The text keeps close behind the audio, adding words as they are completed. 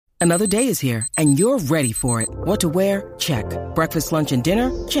Another day is here, and you're ready for it. What to wear? Check. Breakfast, lunch, and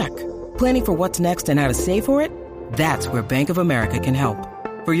dinner? Check. Planning for what's next and how to save for it? That's where Bank of America can help.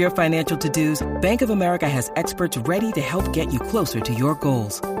 For your financial to-dos, Bank of America has experts ready to help get you closer to your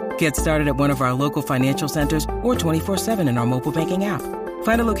goals. Get started at one of our local financial centers or 24/7 in our mobile banking app.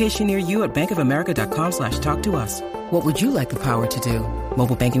 Find a location near you at bankofamerica.com/talktous. What would you like the power to do?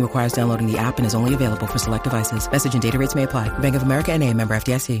 Mobile banking requires downloading the app and is only available for select devices. Message and data rates may apply. Bank of America N.A., member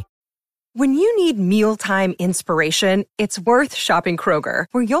FDIC. When you need mealtime inspiration, it's worth shopping Kroger,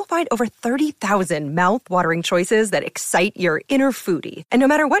 where you'll find over 30,000 mouth-watering choices that excite your inner foodie. And no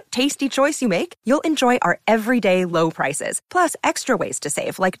matter what tasty choice you make, you'll enjoy our everyday low prices, plus extra ways to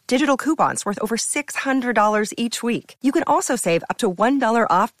save, like digital coupons worth over $600 each week. You can also save up to $1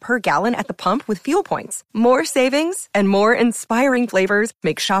 off per gallon at the pump with fuel points. More savings and more inspiring flavors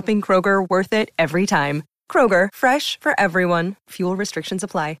make shopping Kroger worth it every time. Kroger, fresh for everyone. Fuel restrictions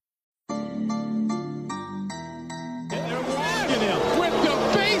apply.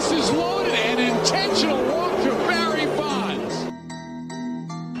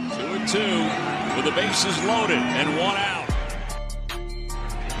 With the bases loaded and one out.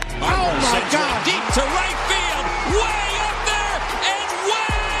 Oh my God! Deep to right field, way up there and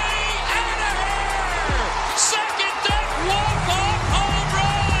way out of here. Second deck walk-off home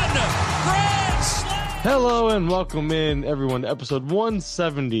run. Grand slam. Hello and welcome in everyone to episode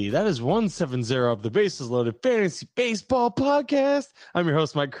 170. That is 170 of the Bases Loaded Fantasy Baseball Podcast. I'm your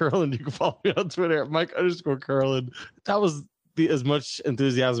host, Mike Curlin. You can follow me on Twitter at Mike_Curlin. That was as much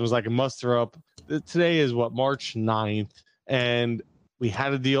enthusiasm as I can muster up. Today is March 9th, and we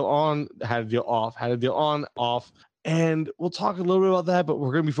had a deal on, had a deal off, had a deal on, off, and we'll talk a little bit about that, but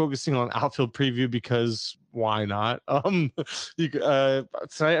we're going to be focusing on outfield preview because why not?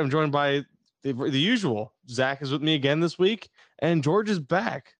 Tonight I'm joined by the usual. Zach is with me again this week, and George is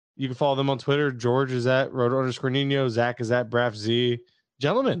back. You can follow them on Twitter. George is at Roto_Nino. Zach is at BraffZ.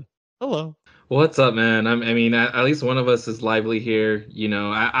 Gentlemen, hello. What's up, man? I mean, at least one of us is lively here. You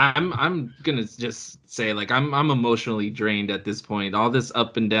know, I'm gonna just say, like, I'm emotionally drained at this point. All this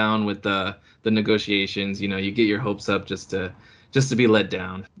up and down with the negotiations. You know, you get your hopes up just to be let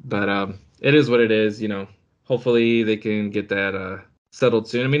down. But it is what it is. You know, hopefully they can get that settled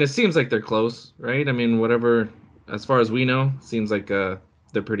soon. I mean, it seems like they're close, right? I mean, whatever, as far as we know, seems like they're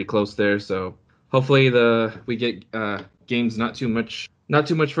pretty close there. So hopefully we get games not too much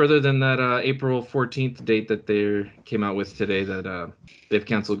further than that April 14th date that they came out with today that they've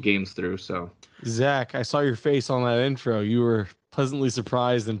canceled games through. So, Zach, I saw your face on that intro. You were pleasantly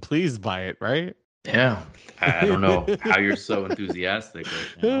surprised and pleased by it, right? Yeah. I don't know how you're so enthusiastic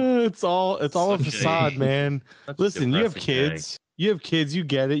right now. It's all a facade, man. Listen, you have kids. You have kids, you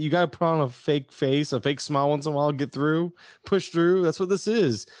get it. You got to put on a fake face, a fake smile once in a while, get through, push through. That's what this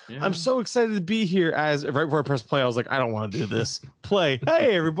is. Yeah. I'm so excited to be here. As right before I press play, I was like, I don't want to do this. Play.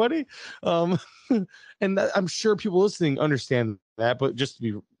 Hey, everybody. And I'm sure people listening understand that. But just to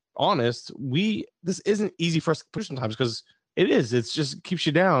be honest, this isn't easy for us to push sometimes because it is. It's just keeps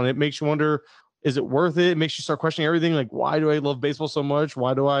you down. It makes you wonder, is it worth it? It makes you start questioning everything. Like, why do I love baseball so much?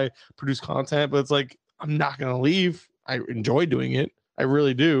 Why do I produce content? But it's like, I'm not going to leave. I enjoy doing it. I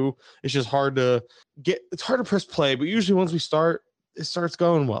really do. It's just hard to it's hard to press play, but usually once we start, it starts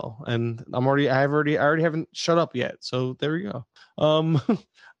going well. And I already haven't shut up yet. So there we go.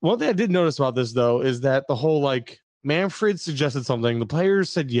 One thing I did notice about this though, is that the whole, like, Manfred suggested something. The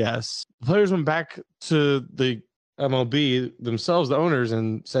players said yes. The players went back to the MLB themselves, the owners,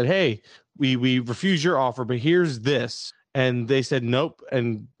 and said, hey, we refuse your offer, but here's this. And they said, nope.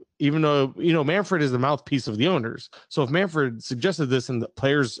 And even though, you know, Manfred is the mouthpiece of the owners. So if Manfred suggested this and the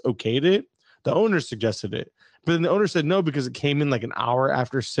players okayed it, the owners suggested it. But then the owner said no because it came in like an hour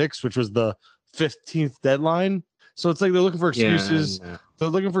after 6, which was the 15th deadline. So it's like they're looking for excuses. Yeah. They're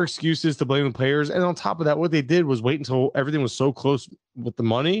looking for excuses to blame the players. And on top of that, what they did was wait until everything was so close with the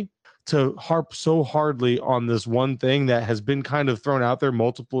money to harp so hardly on this one thing that has been kind of thrown out there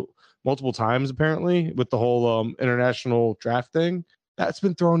multiple times, apparently, with the whole international draft thing. That's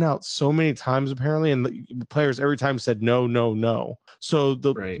been thrown out so many times, apparently, and the players every time said no, no, no. So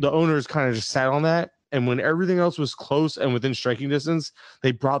the owners kind of just sat on that, and when everything else was close and within striking distance,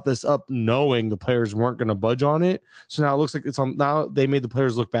 they brought this up knowing the players weren't going to budge on it. So now it looks like now they made the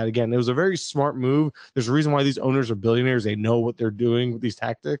players look bad again. It was a very smart move. There's a reason why these owners are billionaires. They know what they're doing with these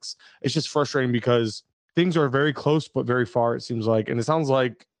tactics. It's just frustrating because things are very close but very far, it seems like, and it sounds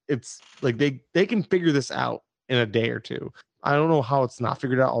like it's like they can figure this out in a day or two. I don't know how it's not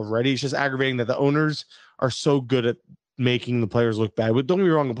figured out already. It's just aggravating that the owners are so good at making the players look bad. But don't get me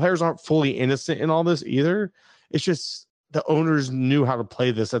wrong, the players aren't fully innocent in all this either. It's just the owners knew how to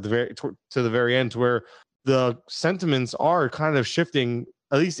play this at the to the very end, to where the sentiments are kind of shifting,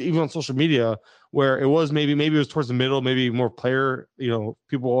 at least even on social media, where it was maybe it was towards the middle, maybe more player,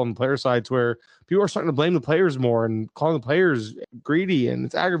 people on the player side, to where people are starting to blame the players more and calling the players greedy, and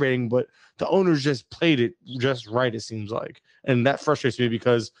it's aggravating, but the owners just played it just right, it seems like. And that frustrates me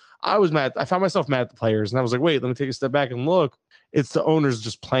because I was mad. I found myself mad at the players, and I was like, wait, let me take a step back and look. It's the owners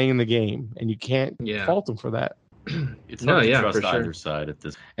just playing the game, and you can't fault them for that. It's hard to trust either side at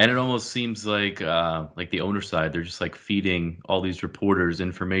this, and it almost seems like the owner side, they're just like feeding all these reporters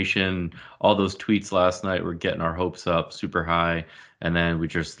information. All those tweets last night were getting our hopes up super high, and then we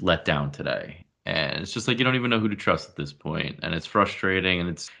just let down today. And it's just like you don't even know who to trust at this point, and it's frustrating, and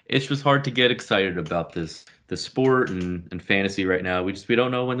it's just hard to get excited about the sport and fantasy right now. We don't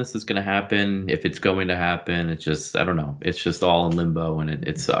know when this is going to happen, if it's going to happen. It's just, I don't know. It's just all in limbo, and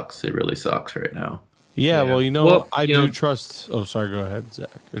it sucks. It really sucks right now. Yeah, well, I do trust. Oh, sorry. Go ahead, Zach.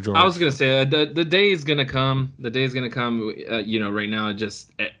 I was gonna say the day is gonna come. The day is gonna come. Right now, it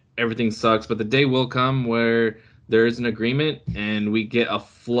just everything sucks, but the day will come where there is an agreement, and we get a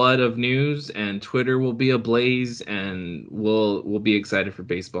flood of news, and Twitter will be ablaze, and we'll be excited for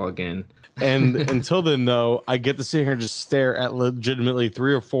baseball again. And until then, though, I get to sit here and just stare at legitimately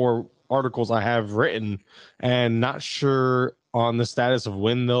 3 or 4 articles I have written, and not sure on the status of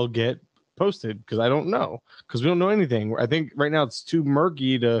when they'll get posted, because I don't know, because we don't know anything. I think right now it's too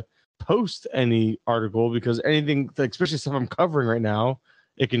murky to post any article, because anything, especially stuff I'm covering right now,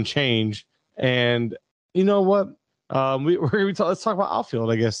 it can change. And you know what? Let's talk about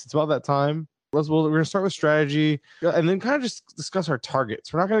outfield. I guess it's about that time. We're gonna start with strategy, and then kind of just discuss our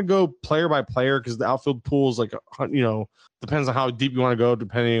targets. We're not gonna go player by player, because the outfield pool is like, depends on how deep you want to go,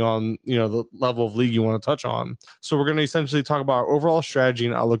 depending on the level of league you want to touch on. So we're gonna essentially talk about our overall strategy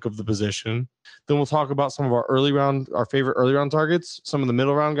and outlook of the position. Then we'll talk about some of our favorite early round targets, some of the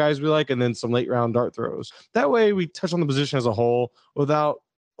middle round guys we like, and then some late round dart throws. That way we touch on the position as a whole without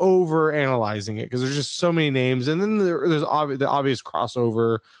over analyzing it, because there's just so many names. And then there's the obvious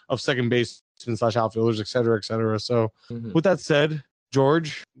crossover of second base / outfielders, et cetera, et cetera. So with that said,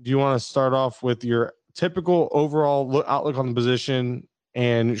 George, do you want to start off with your typical overall outlook on the position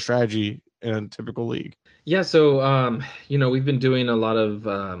and strategy in a typical league? Yeah. So, we've been doing a lot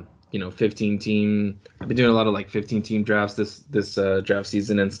of, 15 team. I've been doing a lot of 15 team drafts this draft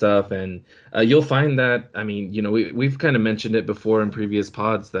season and stuff. And you'll find that, we've kind of mentioned it before in previous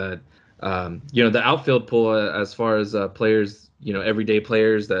pods that, the outfield pool, as far as players, everyday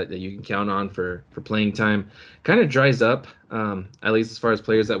players that you can count on for playing time, kind of dries up, at least as far as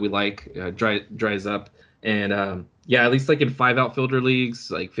players that we like, dries up. And at least in 5 outfielder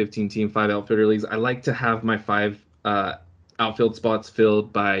leagues, 15 team 5 outfielder leagues, I like to have my 5 outfield spots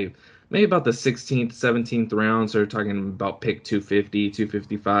filled by maybe about the 16th, 17th round. So we're talking about pick 250,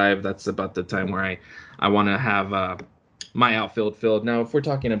 255. That's about the time where I want to have my outfield filled. Now, if we're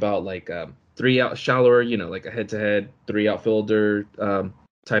talking about 3 out shallower, like a head-to-head 3 outfielder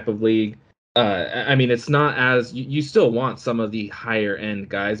type of league, it's not as you still want some of the higher end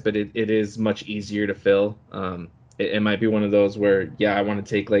guys, but it is much easier to fill. It might be one of those where I want to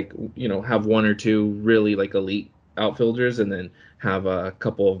take have 1 or 2 really elite outfielders, and then have a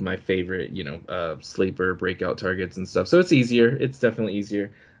couple of my favorite sleeper breakout targets and stuff. So it's easier. It's definitely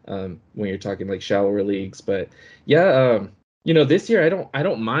easier when you're talking shallower leagues. But this year I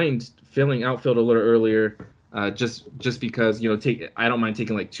don't mind filling outfield a little earlier, just because I don't mind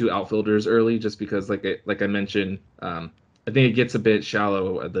taking 2 outfielders early, just because like I mentioned, I think it gets a bit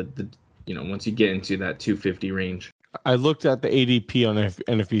shallow once you get into that 250 range. I looked at the ADP on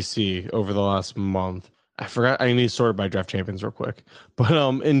NFBC over the last month. I forgot. I need to sort it by draft champions real quick. But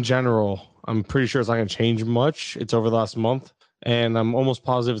in general, I'm pretty sure it's not going to change much. It's over the last month, and I'm almost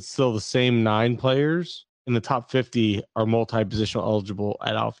positive it's still the same 9 players in the top 50 are multi-positional eligible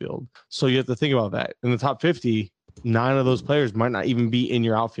at outfield. So you have to think about that. In the top 50, 9 of those players might not even be in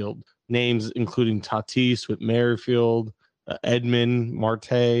your outfield. Names including Tatis, with Merrifield, Edman,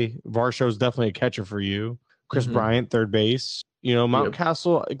 Marte. Varsho is definitely a catcher for you. Chris Bryant, third base.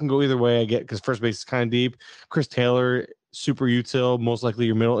 Mountcastle, it can go either way, I get, because first base is kind of deep. Chris Taylor, super util, most likely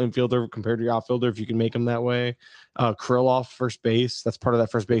your middle infielder compared to your outfielder, if you can make him that way. Krylov, first base, that's part of that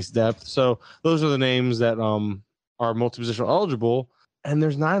first base depth. So those are the names that are multi-positional eligible, and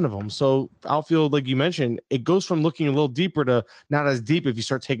there's 9 of them. So outfield, like you mentioned, it goes from looking a little deeper to not as deep if you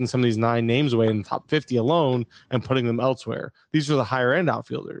start taking some of these 9 names away in the top 50 alone and putting them elsewhere. These are the higher end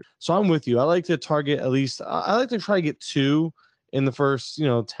outfielders. So I'm with you. I like to target at least, I like to try to get 2 in the first 10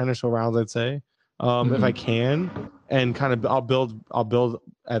 or so rounds, I'd say, if I can, and kind of I'll build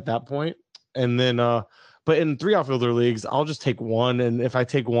at that point. And then But in 3 outfielder leagues, I'll just take one. And if I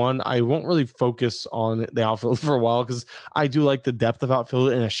take one, I won't really focus on the outfield for a while because I do like the depth of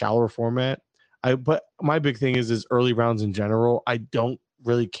outfield in a shallower format. But my big thing is early rounds in general. I don't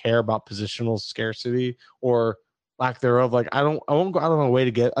really care about positional scarcity or lack thereof. Like I won't go out of my way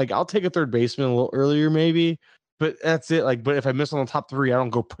to get, like, I'll take a third baseman a little earlier maybe, but that's it. Like, but if I miss on the top 3, I don't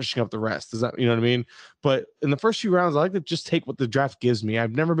go pushing up the rest. Does that, you know what I mean? But in the first few rounds, I like to just take what the draft gives me.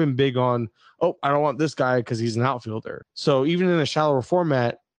 I've never been big on, oh, I don't want this guy because he's an outfielder. So even in a shallower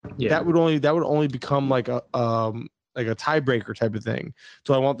format, that would only become like a tiebreaker type of thing.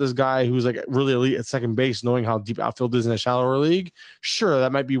 So I want this guy who's like really elite at second base, knowing how deep outfield is in a shallower league. Sure,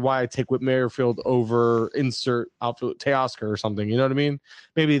 that might be why I take Whit Merrifield over insert outfield Teoscar or something. You know what I mean?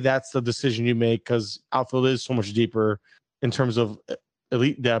 Maybe that's the decision you make because outfield is so much deeper in terms of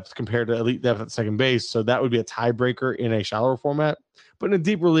elite depth compared to elite depth at second base. So that would be a tiebreaker in a shallower format. But in a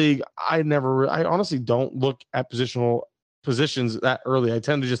deeper league, I honestly don't look at positions that early. I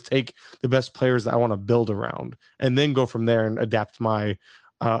tend to just take the best players that I want to build around and then go from there and adapt my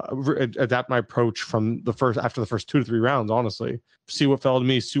approach from after the first 2 to 3 rounds, honestly. See what fell to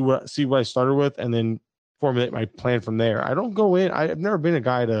me, see what I started with, and then formulate my plan from there. I don't go in. I've never been a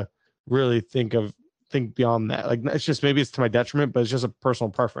guy to really think beyond that. Like, it's just, maybe it's to my detriment, but it's just a personal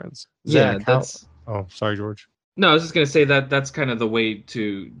preference. Zach, oh, sorry, George. No, I was just going to say that's kind of the way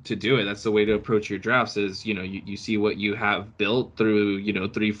to do it. That's the way to approach your drafts is, you see what you have built through,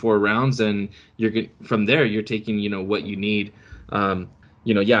 3-4 rounds, and from there, you're taking, what you need. I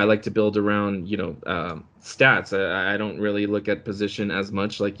like to build around, stats. I don't really look at position as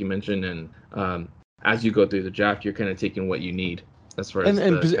much, like you mentioned. And as you go through the draft, you're kind of taking what you need. As far as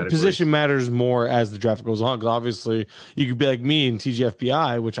position matters more as the draft goes on, because obviously you could be like me in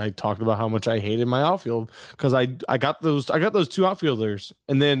TGFBI, which I talked about how much I hated my outfield because I got those 2 outfielders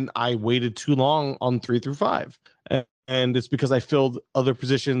and then I waited too long on 3 through 5, and it's because I filled other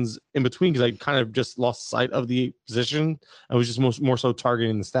positions in between because I kind of just lost sight of the position. I was just more so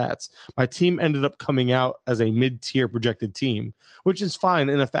targeting the stats. My team ended up coming out as a mid-tier projected team, which is fine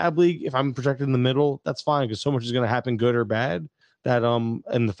in a fab league. If I'm projected in the middle, that's fine because so much is going to happen, good or bad. That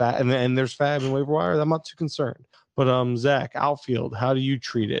and there's fab and waiver wire. I'm not too concerned. But Zach, outfield, how do you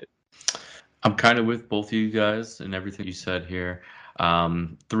treat it? I'm kind of with both of you guys and everything you said here.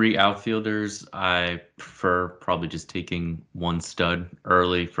 3 outfielders, I prefer probably just taking one stud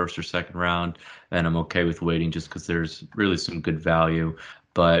early, first or second round, and I'm okay with waiting just because there's really some good value.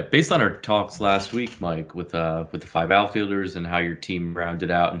 But based on our talks last week, Mike, with the 5 outfielders and how your team rounded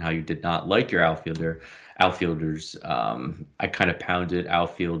out and how you did not like your outfielders, I kind of pounded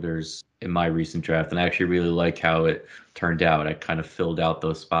outfielders in my recent draft, and I actually really like how it turned out. I kind of filled out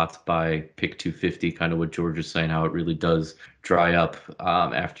those spots by pick 250, kind of what George is saying, how it really does dry up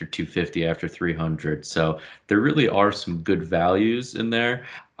after 250, after 300. So there really are some good values in there.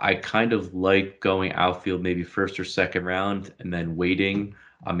 I kind of like going outfield maybe first or second round and then waiting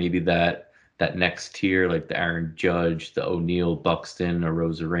on maybe that next tier, like the Aaron Judge, the O'Neill, Buxton, or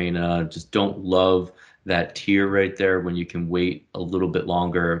Rosarena. Just don't love that tier right there when you can wait a little bit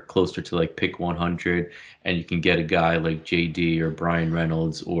longer, closer to like pick 100, and you can get a guy like JD or Brian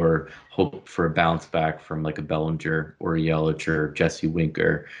Reynolds, or hope for a bounce back from like a Bellinger or a Yelich or Jesse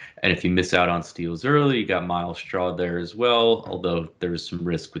Winker. And if you miss out on steals early, you got Miles Straw there as well, although there's some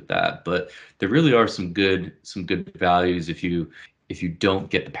risk with that. But there really are some good values if you don't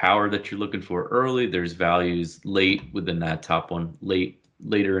get the power that you're looking for early. There's values late within that top one,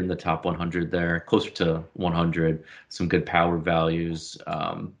 later in the top 100 there, closer to 100, some good power values.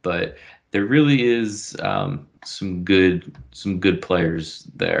 But there really is some good players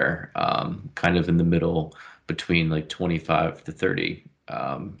there, kind of in the middle between like 25 to 30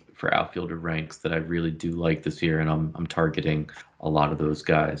 for outfielder ranks that I really do like this year, and I'm targeting a lot of those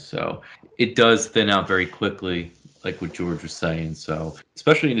guys. So it does thin out very quickly, like what George was saying. So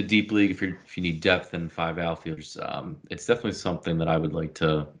especially in a deep league, if you need depth in 5 outfielders, it's definitely something that I would like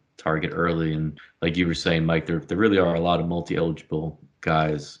to target early. And like you were saying, Mike, there really are a lot of multi-eligible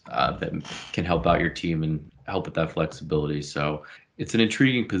guys that can help out your team and help with that flexibility. So it's an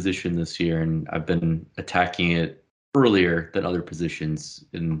intriguing position this year, and I've been attacking it earlier than other positions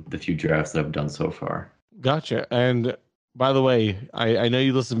in the few drafts that I've done so far. Gotcha. And by the way, I know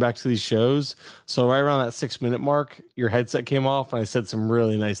you listen back to these shows, so right around that 6-minute mark, your headset came off, and I said some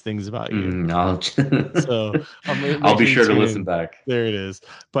really nice things about you. So I'll be sure to listen back. There it is.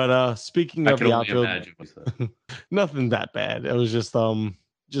 But speaking of the outfield, nothing that bad. It was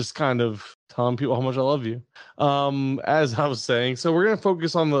just kind of telling people how much I love you. As I was saying, so we're gonna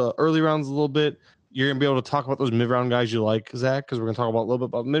focus on the early rounds a little bit. you're gonna be able to talk about those mid-round guys you like, Zach, because we're gonna talk about a little bit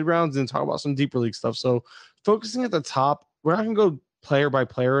about mid-rounds and talk about some deeper league stuff. So focusing at the top, we're not gonna go player by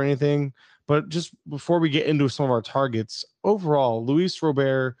player or anything, but just before we get into some of our targets, overall, Luis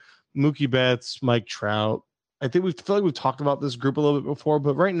Robert, Mookie Betts, Mike Trout. I think we feel like we've talked about this group a little bit before,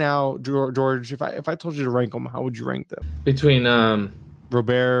 but right now, George, if I told you to rank them, how would you rank them? Between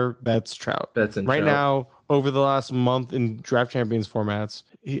Robert, Betts, Trout. Betts and right Trout. Now, over the last month in Draft Champions formats,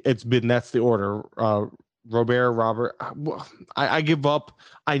 that's the order. Robert. I give up.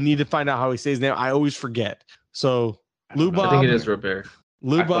 I need to find out how he says his name. I always forget. So Lou Bob. I think it is Robert.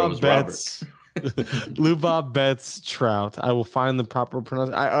 Lou Bob Betts. Lou Bob Betts Trout. I will find the proper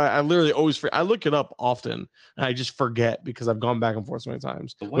pronunciation. I literally always forget. I look it up often and I just forget because I've gone back and forth so many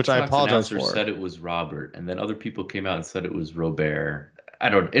times, which I apologize for. Said it was Robert, and then other people came out and said it was Robert.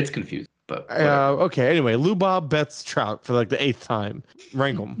 It's confusing, but okay. Anyway, Lou Bob Betts Trout for like the 8th time.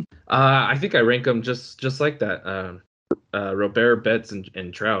 Rank them. I think I rank them just like that. Robert, Betts,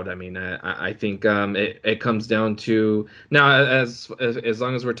 and Trout. I mean, I think it comes down to now as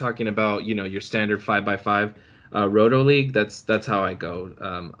long as we're talking about your standard 5x5 Roto League. That's how I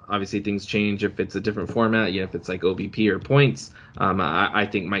go. Obviously things change if it's a different format. If it's like OBP or points. I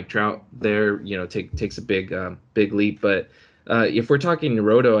think Mike Trout there takes a big leap, but. If we're talking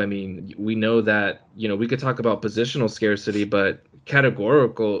Roto, I mean, we know that we could talk about positional scarcity, but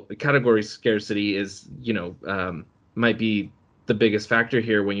category scarcity is might be the biggest factor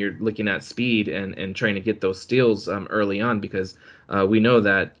here when you're looking at speed and trying to get those steals early on, because we know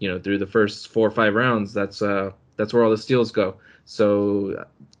that through the first 4 or 5 rounds, that's where all the steals go. So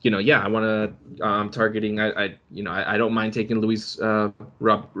I'm targeting. I don't mind taking Luis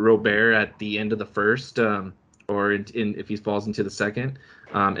Robert at the end of the first. Or if he falls into the second,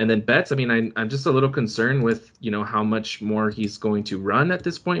 and then Betts. I mean, I'm just a little concerned with how much more he's going to run at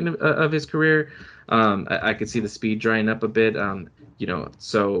this point of his career. I could see the speed drying up a bit.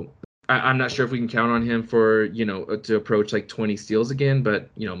 So I'm not sure if we can count on him for to approach like 20 steals again, but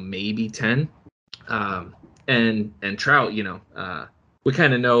maybe 10. And Trout, we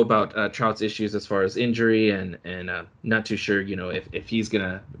kind of know about Trout's issues as far as injury and not too sure, if he's going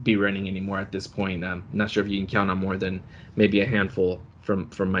to be running anymore at this point. I'm not sure if you can count on more than maybe a handful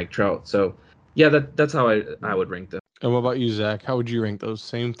from Mike Trout. So, yeah, that's how I would rank them. And what about you, Zach? How would you rank those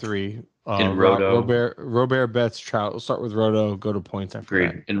same 3? In Roto. Robert, Betts, Trout. We'll start with Roto, go to points after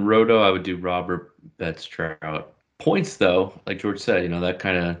that. In Roto, I would do Robert, Betts, Trout. Points, though, like George said, that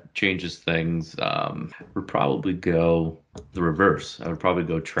kind of changes things. Would probably go the reverse. I would probably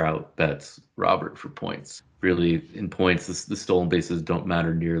go Trout, Betts, Robert for points. Really, in points, the stolen bases don't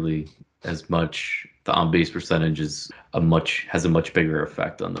matter nearly as much. The on-base percentage has a much bigger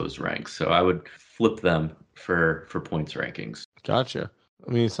effect on those ranks. So I would flip them for points rankings. Gotcha.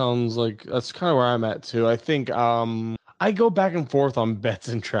 I mean, it sounds like that's kind of where I'm at too. I think I go back and forth on Betts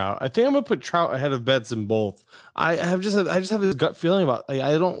and Trout. I think I'm gonna put Trout ahead of Betts in both. I just have this gut feeling about.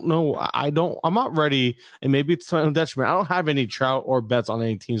 I don't know. I'm not ready, and maybe it's to my own detriment. I don't have any Trout or Betts on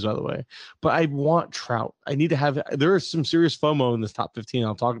any teams, by the way. But I want Trout. I need to have. There is some serious FOMO in this top 15.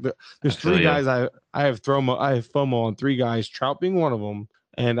 I'll talk about. There's 3 guys. I have FOMO on 3 guys. Trout being one of them,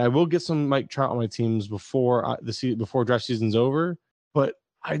 and I will get some Mike Trout on my teams before before draft season's over. But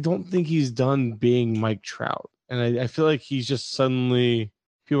I don't think he's done being Mike Trout. And I feel like he's just suddenly,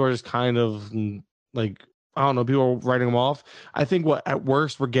 people are just kind of like, I don't know, people are writing him off. I think at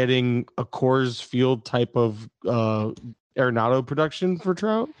worst, we're getting a Coors Field type of Arenado production for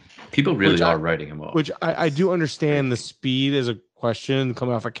Trout. People really are writing him off. Which I do understand the speed is a question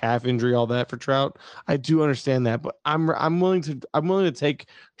coming off a calf injury, all that for Trout. I do understand that, but I'm willing to take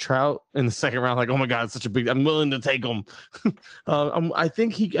Trout in the second round. Like, oh my God, it's such a big. I'm willing to take him. I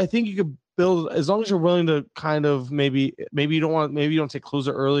think you could build, as long as you're willing to kind of maybe you don't take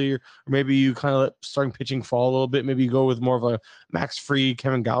closer earlier, or maybe you kind of let starting pitching fall a little bit. Maybe you go with more of a Max Fried,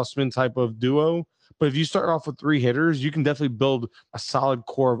 Kevin Gausman type of duo. But if you start off with 3 hitters, you can definitely build a solid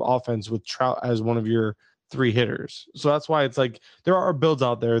core of offense with Trout as one of your 3 hitters. So that's why it's like there are builds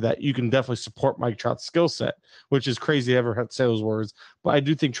out there that you can definitely support Mike Trout's skill set, which is crazy to ever have to say those words. But I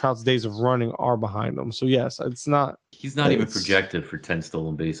do think Trout's days of running are behind him. So yes, he's not even projected for 10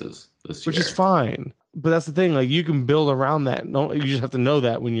 stolen bases this year, which is fine. But that's the thing, like you can build around that. No, you just have to know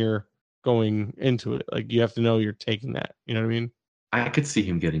that when you're going into it. Like you have to know you're taking that. You know what I mean? I could see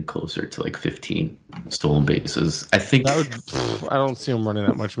him getting closer to like 15 stolen bases. I think I don't see him running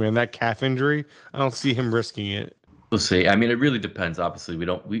that much, man. That calf injury, I don't see him risking it. We'll see. I mean, it really depends. Obviously,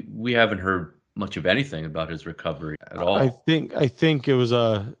 we haven't heard much of anything about his recovery at all. I think it was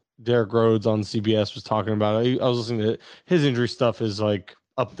Derek Rhodes on CBS was talking about it. I was listening to it. His injury stuff is like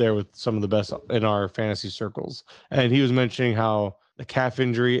up there with some of the best in our fantasy circles. And he was mentioning how the calf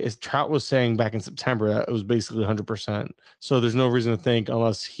injury is Trout was saying back in September that it was basically 100%. So there's no reason to think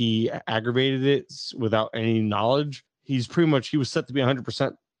unless he aggravated it without any knowledge. He was set to be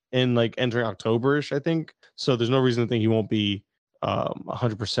 100% in like entering October-ish, I think. So there's no reason to think he won't be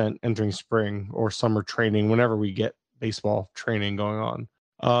 100% entering spring or summer training whenever we get baseball training going on.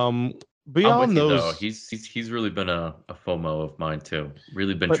 Beyond those, though. He's really been a FOMO of mine too.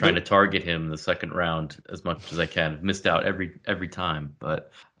 Really been trying to target him in the second round as much as I can. Missed out every time,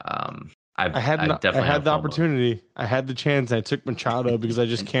 but I had the opportunity. I had the chance. I took Machado because I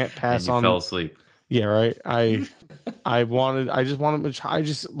just can't pass and you fell asleep. Yeah, right. I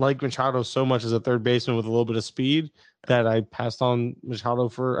just like Machado so much as a third baseman with a little bit of speed that I passed on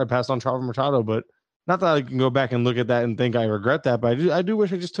Trout for Machado, but. Not that I can go back and look at that and think I regret that, but I do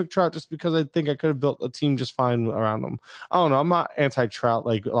wish I just took Trout just because I think I could have built a team just fine around him. I don't know. I'm not anti-Trout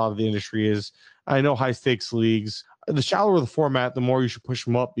like a lot of the industry is. I know high-stakes leagues. The shallower the format, the more you should push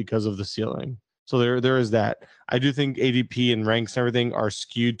them up because of the ceiling. So there is that. I do think ADP and ranks and everything are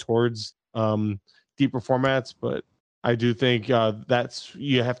skewed towards deeper formats, but I do think that's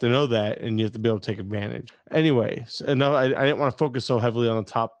you have to know that and you have to be able to take advantage. Anyway, I didn't want to focus so heavily on the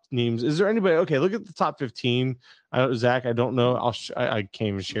top names. Is there anybody? Okay, look at the top 15. Zach, I don't know. I can't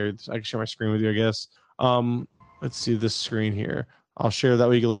even share this. I can share my screen with you, I guess. Let's see this screen here. I'll share that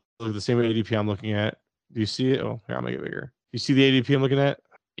way you can look at the same ADP I'm looking at. Do you see it? Oh, here, I'll make it bigger. You see the ADP I'm looking at?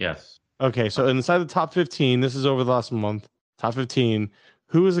 Yes. Okay, so inside the top 15, this is over the last month. Top 15.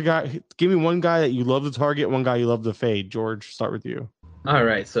 Who is a guy? Give me one guy that you love to target, one guy you love to fade. George, start with you. All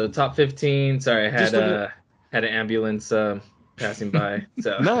right, so top 15. Sorry, I had an ambulance passing by.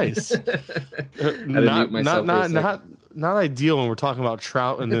 So nice. Not ideal when we're talking about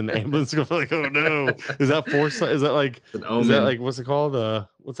Trout and then the ambulance goes like, oh no, is that foresight? Is that like what's it called?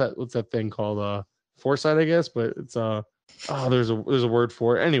 What's that thing called? Foresight, I guess. But it's there's a word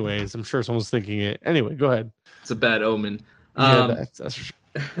for it. Anyways, I'm sure someone's thinking it. Anyway, go ahead. It's a bad omen. Yeah, that's for sure.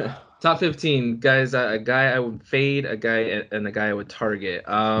 Top 15 guys, a guy I would fade, a guy I would target.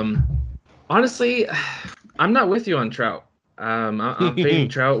 Honestly, I'm not with you on Trout. I'm fading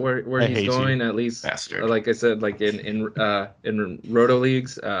Trout where he's going at least. Bastard. Like I said, like in roto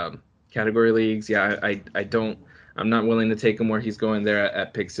leagues, category leagues. Yeah, I'm not willing to take him where he's going there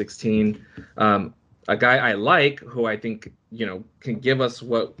at pick 16. A guy I like who I think can give us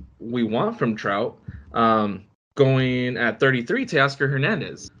what we want from Trout. Going at 33, Teoscar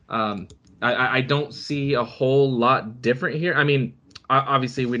Hernandez. I don't see a whole lot different here. I mean,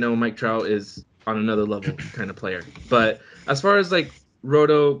 obviously we know Mike Trout is on another level kind of player, but as far as like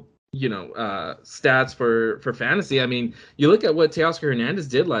roto, stats for fantasy, I mean, you look at what Teoscar Hernandez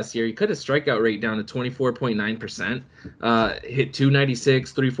did last year. He cut his strikeout rate down to 24.9%. Hit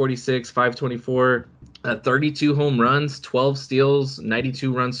 296, 346, 524. 32 home runs, 12 steals,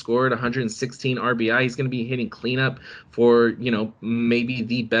 92 runs scored, 116 RBI. He's going to be hitting cleanup for, maybe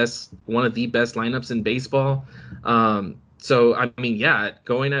one of the best lineups in baseball. So, I mean, yeah,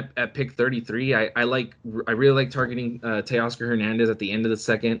 going at pick 33, I really like targeting Teoscar Hernandez at the end of the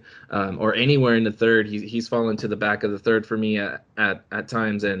second or anywhere in the third. He's fallen to the back of the third for me at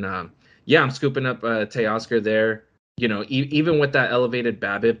times. And, I'm scooping up Teoscar there. Even with that elevated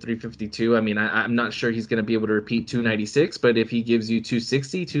BABIP 352, I mean, I'm not sure he's going to be able to repeat 296, but if he gives you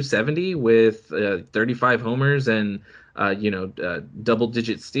 260, 270 with 35 homers and,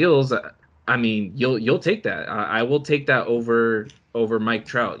 double-digit steals, I mean, you'll take that. I will take that over Mike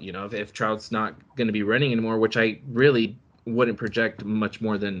Trout. If Trout's not going to be running anymore, which I really wouldn't project much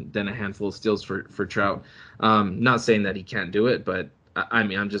more than a handful of steals for Trout. Not saying that he can't do it, but I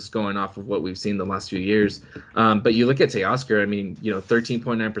mean, I'm just going off of what we've seen the last few years. But you look at Teoscar, I mean,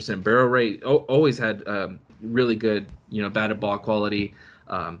 13.9% barrel rate, always had really good, batted ball quality,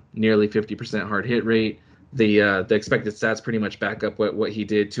 nearly 50% hard hit rate. The expected stats pretty much back up what he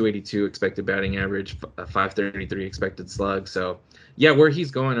did. 282 expected batting average, 533 expected slug. So yeah, where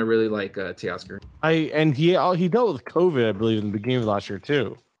he's going, I really like Teoscar. He dealt with COVID, I believe, in the beginning of last year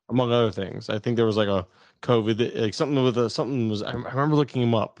too, among other things. I think there was like a COVID, like something was. I remember looking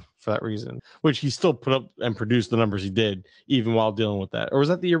him up for that reason, which he still put up and produced the numbers he did even while dealing with that. Or was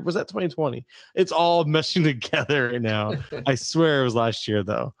that the year? Was that 2020? It's all meshing together right now. I swear it was last year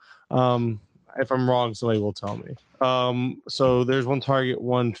though. If I'm wrong, somebody will tell me. So there's one target,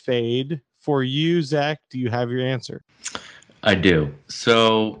 one fade for you, Zach. Do you have your answer? I do.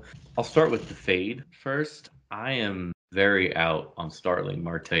 So I'll start with the fade first. I am very out on Starling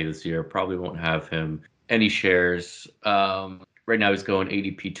Marte this year. Probably won't have him any shares. Right now he's going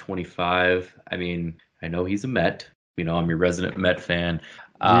ADP 25. I mean, I know he's a Met. I'm your resident Met fan.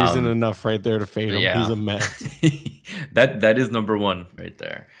 Reason enough right there to fade him. He's a Met. that is number one right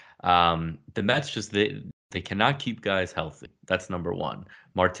there. The Mets just they cannot keep guys healthy. That's number one.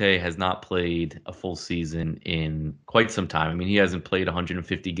 Marte has not played a full season in quite some time. I mean, he hasn't played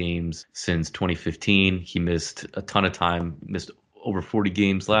 150 games since 2015. He missed a ton of time, missed over 40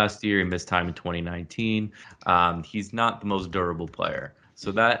 games last year. He missed time in 2019. He's not the most durable player.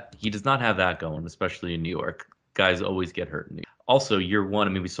 So that he does not have that going, especially in New York. Guys always get hurt in New York. Also, year one,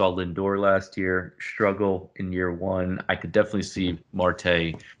 I mean, we saw Lindor last year struggle in year one. I could definitely see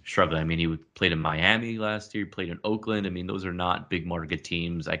Marte struggling. I mean, he played in Miami last year, played in Oakland. I mean, those are not big market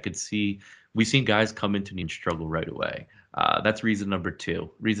teams. We've seen guys come into and struggle right away. That's reason number two.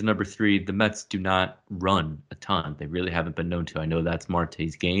 Reason number three, the Mets do not run a ton. They really haven't been known to. I know that's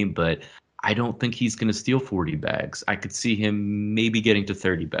Marte's game, but I don't think he's going to steal 40 bags. I could see him maybe getting to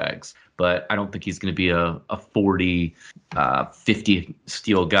 30 bags, but I don't think he's going to be a 40, 50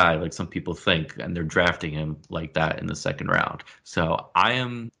 steal guy like some people think, and they're drafting him like that in the second round. So I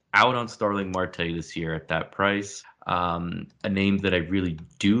am out on Starling Marte this year at that price. A name that I really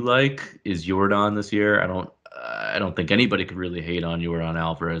do like is Yordan this year. I don't think anybody could really hate on Yordan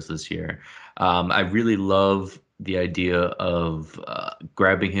Alvarez this year. I really love the idea of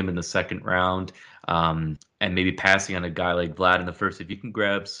grabbing him in the second round and maybe passing on a guy like Vlad in the first. If you can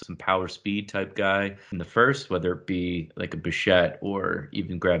grab some power speed type guy in the first, whether it be like a Bichette or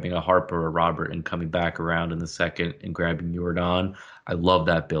even grabbing a Harper or Robert and coming back around in the second and grabbing Yordan, I love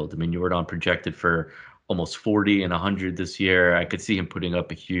that build. I mean, Yordan projected for almost 40 and 100 this year. I could see him putting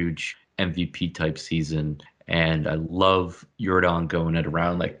up a huge MVP type season. And I love Yordan going at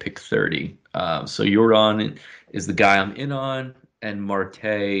around like pick 30. So Yordan is the guy I'm in on, and Marte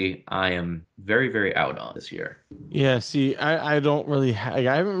I am very, very out on this year. Yeah, see, I don't really, I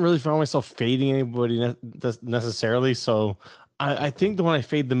haven't really found myself fading anybody necessarily. So I think the one I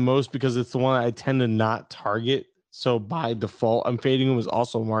fade the most because it's the one I tend to not target. So by default, I'm fading him is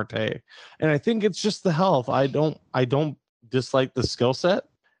also Marte, and I think it's just the health. I don't dislike the skill set.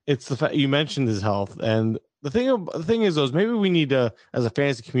 It's the fact you mentioned his health, and the thing is, though, is maybe we need to, as a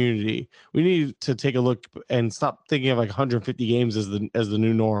fantasy community, we need to take a look and stop thinking of like 150 games as the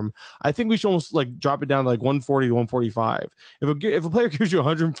new norm. I think we should almost like drop it down to like 140 to 145. If a player gives you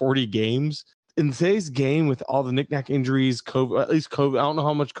 140 games in today's game with all the knick-knack injuries, COVID, at least COVID, I don't know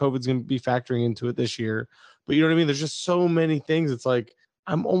how much COVID's going to be factoring into it this year, but you know what I mean? There's just so many things. It's like,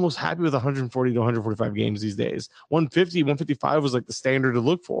 I'm almost happy with 140 to 145 games these days. 150, 155 was like the standard to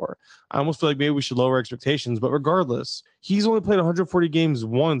look for. I almost feel like maybe we should lower expectations, but regardless, he's only played 140 games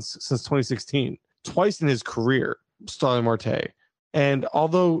once since 2016, twice in his career, Starling Marte. And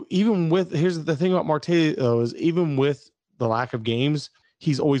although here's the thing about Marte though, is even with the lack of games,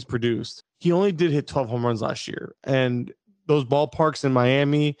 he's always produced. He only did hit 12 home runs last year. And those ballparks in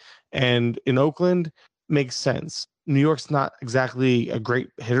Miami and in Oakland makes sense. New York's not exactly a great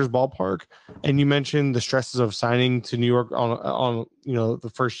hitter's ballpark, and you mentioned the stresses of signing to New York on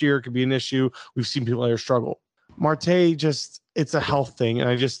the first year could be an issue. We've seen people there struggle. Marte it's a health thing, and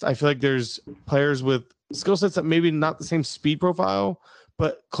I feel like there's players with skill sets that maybe not the same speed profile,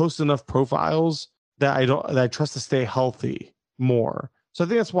 but close enough profiles that I trust to stay healthy more. So I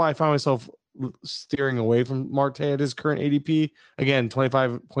think that's why I find myself steering away from Marte at his current ADP. Again,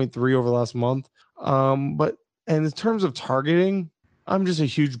 25.3 over the last month. And in terms of targeting, I'm just a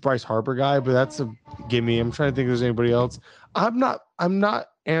huge Bryce Harper guy, but that's a gimme. I'm trying to think if there's anybody else. I'm not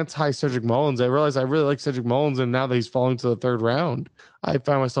anti Cedric Mullins. I realize I really like Cedric Mullins, and now that he's falling to the third round, I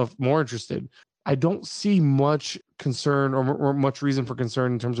find myself more interested. I don't see much concern or much reason for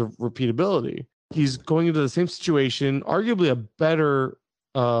concern in terms of repeatability. He's going into the same situation, arguably a better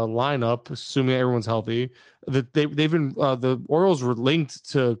lineup, assuming everyone's healthy. That they've been the Orioles were linked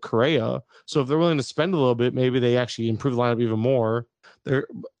to Correa, so if they're willing to spend a little bit, maybe they actually improve the lineup even more.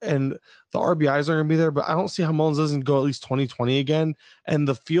 And the RBIs are going to be there, but I don't see how Mullins doesn't go at least 20-20 again. And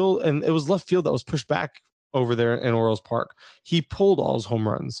the field, and it was left field that was pushed back over there in Orioles Park. He pulled all his home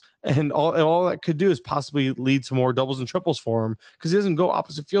runs, and all that could do is possibly lead to more doubles and triples for him because he doesn't go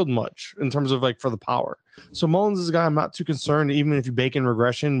opposite field much in terms of like for the power. So Mullins is a guy I'm not too concerned, even if you bake in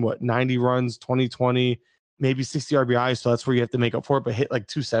regression, 90 runs, 20-20, maybe 60 RBIs. So that's where you have to make up for it, but hit like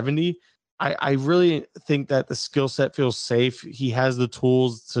 270. I really think that the skill set feels safe. He has the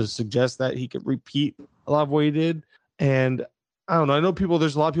tools to suggest that he could repeat a lot of what he did. And I don't know. I know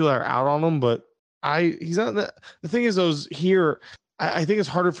there's a lot of people that are out on him, but he's not. The thing is, I think it's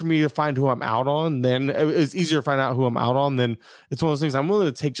harder for me to find who I'm out on. Then it's easier to find out who I'm out on. Then it's one of those things I'm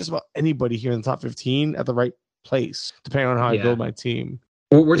willing to take just about anybody here in the top 15 at the right place, depending on how I build my team.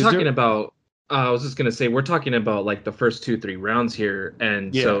 We're talking about I was just gonna say we're talking about like the first 2-3 rounds here,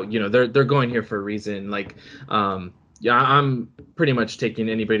 and so they're going here for a reason. Like, I'm pretty much taking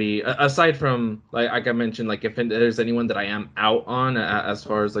anybody aside from like I mentioned, like if there's anyone that I am out on as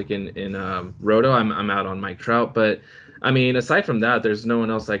far as like in Roto, I'm out on Mike Trout. But I mean, aside from that, there's no one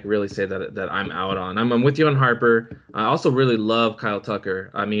else I can really say that I'm out on. I'm with you on Harper. I also really love Kyle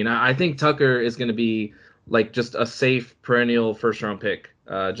Tucker. I mean, I think Tucker is going to be like just a safe perennial first round pick.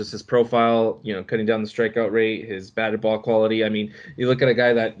 Just his profile, cutting down the strikeout rate, his batted ball quality. I mean, you look at a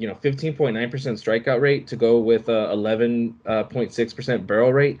guy that, 15.9% strikeout rate to go with 11.6%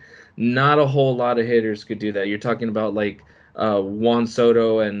 barrel rate. Not a whole lot of hitters could do that. You're talking about like Juan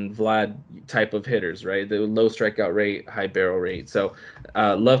Soto and Vlad type of hitters, right? The low strikeout rate, high barrel rate. So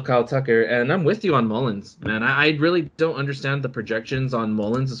love Kyle Tucker. And I'm with you on Mullins, man. I really don't understand the projections on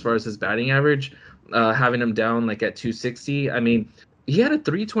Mullins as far as his batting average, having him down like at 260. I mean, he had a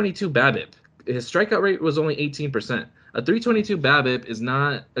 322 BABIP. His strikeout rate was only 18%. A 322 BABIP is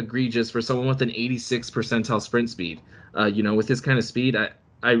not egregious for someone with an 86 percentile sprint speed. With his kind of speed,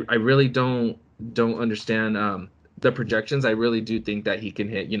 I really don't understand the projections. I really do think that he can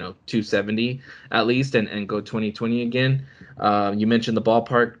hit 270 at least and go 2020 again. You mentioned the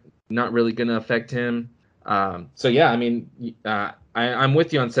ballpark not really going to affect him. So yeah, I mean, I'm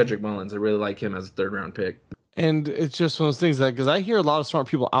with you on Cedric Mullins. I really like him as a third round pick. And it's just one of those things that, because I hear a lot of smart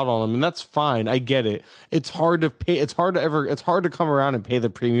people out on him, and that's fine. I get it. It's hard to pay. It's hard to come around and pay the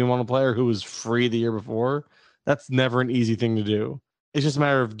premium on a player who was free the year before. That's never an easy thing to do. It's just a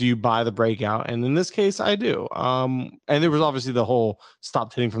matter of, do you buy the breakout? And in this case, I do. And there was obviously the whole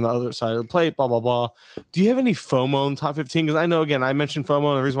stopped hitting from the other side of the plate, blah, blah, blah. Do you have any FOMO in top 15? Because I know, again, I mentioned FOMO,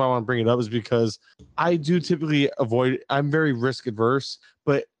 and the reason why I want to bring it up is because I do typically avoid, I'm very risk adverse,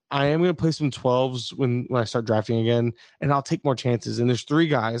 but I am going to play some 12s when I start drafting again, and I'll take more chances. And there's 3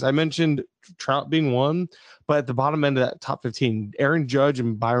 guys. I mentioned Trout being one, but at the bottom end of that top 15, Aaron Judge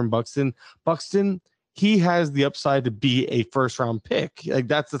and Byron Buxton. Buxton, he has the upside to be a first-round pick. Like,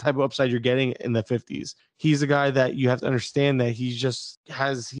 that's the type of upside you're getting in the 50s. He's a guy that you have to understand that he just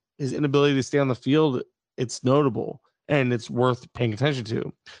has his inability to stay on the field. It's notable, and it's worth paying attention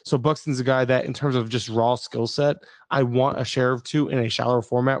to. So Buxton's a guy that, in terms of just raw skill set, I want a share of 2 in a shallower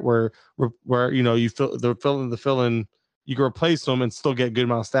format where you fill in, you can replace them and still get a good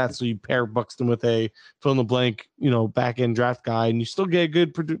amount of stats. So you pair Buxton with a fill in the blank, back end draft guy, and you still get a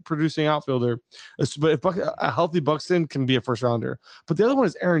good producing outfielder. But if a healthy Buxton can be a first rounder. But the other one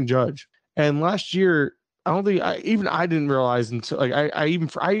is Aaron Judge. And last year, I don't think I didn't realize until like I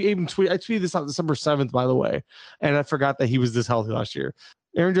tweeted this out December 7th, by the way, and I forgot that he was this healthy last year.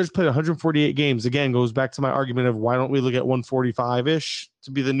 Aaron Judge played 148 games. Again, goes back to my argument of why don't we look at 145-ish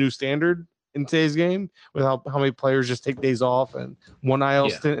to be the new standard in today's game, with how many players just take days off and one IL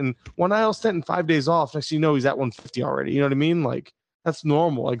stint and 5 days off. Next thing you know, he's at 150 already. You know what I mean? Like, that's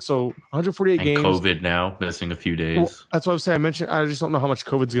normal. Like, so 148 and games. COVID now, missing a few days. Well, that's what I was saying. I mentioned, I just don't know how much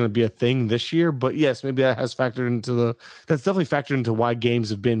COVID is going to be a thing this year, but yes, maybe that has factored into that's definitely factored into why games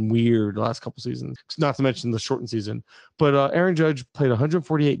have been weird the last couple seasons, not to mention the shortened season. But Aaron Judge played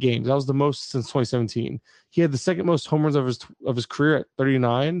 148 games. That was the most since 2017. He had the second most home runs of his career at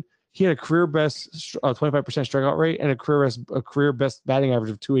 39. He had a career best 25% strikeout rate and a career best batting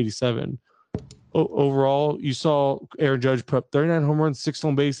average of 287. Overall, you saw Aaron Judge put up 39 home runs, 6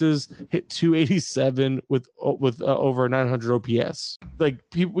 stolen bases, hit 287 with over 900 OPS. Like,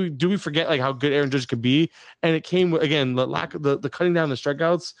 we forget like how good Aaron Judge could be? And it came with, again, the lack of the cutting down the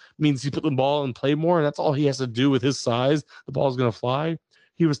strikeouts means he put the ball and play more, and that's all he has to do with his size. The ball's going to fly.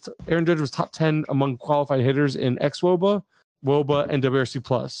 Aaron Judge was top 10 among qualified hitters in xWOBA, WOBA, and WRC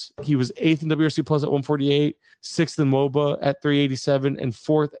Plus. He was 8th in WRC Plus at 148, 6th in WOBA at 387, and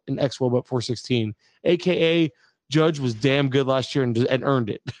 4th in xWOBA at 416. AKA, Judge was damn good last year and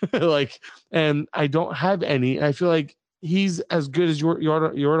earned it. And I don't have any. I feel like he's as good as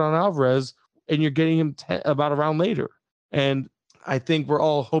Yordan Alvarez, and you're getting him about a round later. And I think we're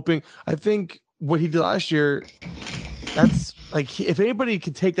all hoping. I think what he did last year, that's like, if anybody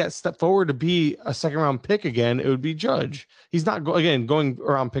could take that step forward to be a second round pick again, it would be Judge. He's not going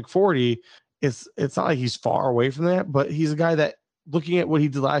around pick 40. It's not like he's far away from that, but he's a guy that, looking at what he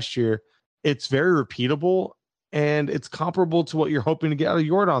did last year, it's very repeatable and it's comparable to what you're hoping to get out of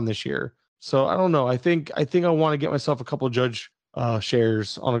Yordan this year. So I don't know. I think I want to get myself a couple of Judge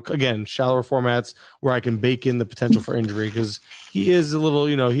shares on again shallower formats where I can bake in the potential for injury, because he is a little,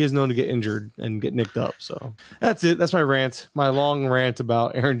 he is known to get injured and get nicked up. So that's it. That's my long rant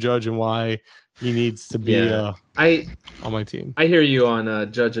about Aaron Judge and why he needs to be on my team. I hear you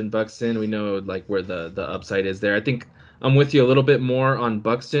on Judge and Buxton. We know like where the upside is there. I think I'm with you a little bit more on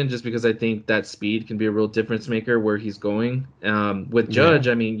Buxton, just because I think that speed can be a real difference maker where he's going. With Judge,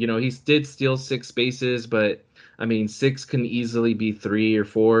 I mean, he did steal 6 bases, but I mean, 6 can easily be 3 or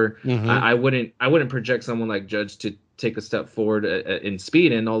 4. Mm-hmm. I wouldn't project someone like Judge to take a step forward in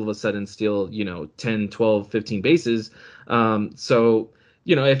speed and all of a sudden steal 10, 12, 15 bases. So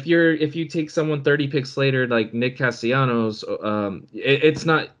if you take someone 30 picks later like Nick Castellanos, it's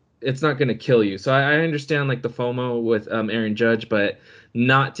not going to kill you. So I understand like the FOMO with Aaron Judge, but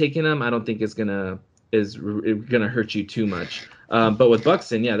not taking him I don't think is gonna hurt you too much. But with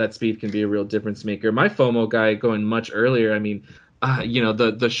Buxton, that speed can be a real difference maker. My FOMO guy going much earlier, I mean,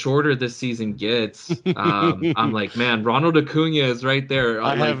 the shorter this season gets, I'm like, man, Ronald Acuna is right there.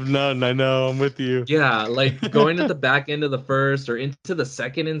 I have none. I know. I'm with you. Yeah, like going at the back end of the first or into the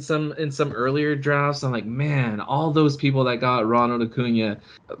second in some earlier drafts. I'm like, man, all those people that got Ronald Acuna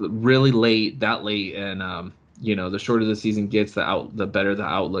really late, and the shorter the season gets, the better the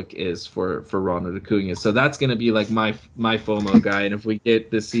outlook is for Ronald Acuna. So that's going to be like my FOMO guy. And if we get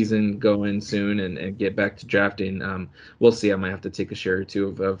this season going soon and get back to drafting, we'll see. I might have to take a share or two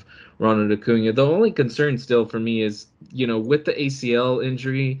of Ronald Acuna. The only concern still for me is, with the ACL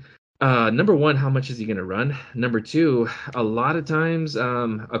injury, number one, how much is he going to run? Number two, a lot of times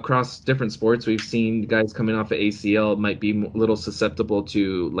across different sports, we've seen guys coming off of ACL might be a little susceptible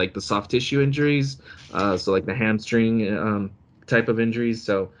to like the soft tissue injuries, so like the hamstring type of injuries.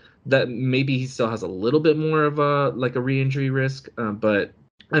 So that maybe he still has a little bit more of a re-injury risk. But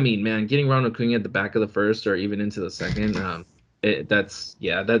I mean, man, getting Ronald Acuna at the back of the first or even into the second, that's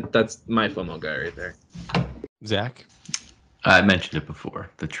my FOMO guy right there. Zach? I mentioned it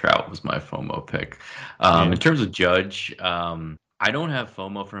before. The Trout was my FOMO pick. In terms of Judge, I don't have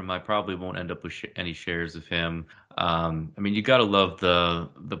FOMO for him. I probably won't end up with any shares of him. I mean, you gotta love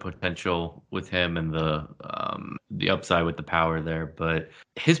the potential with him and the upside with the power there. But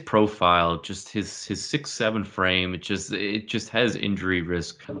his profile, just his 6'7" frame, it just has injury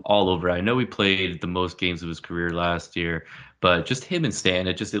risk all over. I know he played the most games of his career last year, but just him and Stan,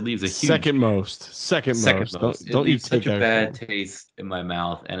 it leaves a huge second most. Don't you take such a bad taste in my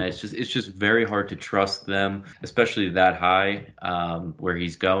mouth, and it's just very hard to trust them, especially that high where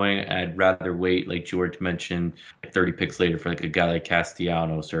he's going. I'd rather wait, like George mentioned, 30 picks later for like a guy like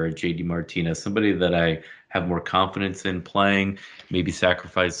Castellanos or a JD Martinez, somebody that I have more confidence in playing. Maybe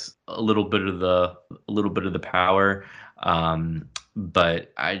sacrifice a little bit of the power.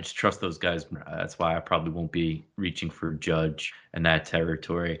 But I just trust those guys. That's why I probably won't be reaching for Judge in that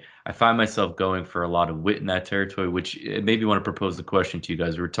territory. I find myself going for a lot of Witt in that territory, which maybe want to propose the question to you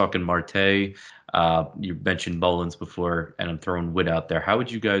guys. We were talking Marte. You mentioned Mullins before, and I'm throwing Witt out there. How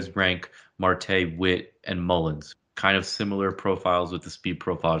would you guys rank Marte, Witt, and Mullins? Kind of similar profiles with the speed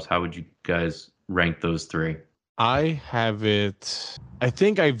profiles. How would you guys rank those three? I have it. I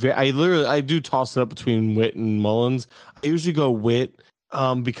think I do toss it up between Witt and Mullins. I usually go Witt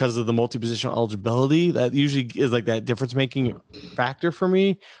because of the multi-positional eligibility. That usually is like that difference-making factor for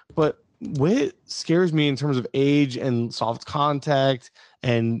me. But Witt scares me in terms of age and soft contact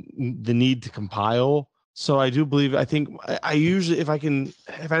and the need to compile. So I do believe. I think I usually, if I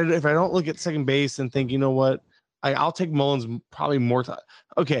don't look at second base and think, you know what, I'll take Mullins probably more time.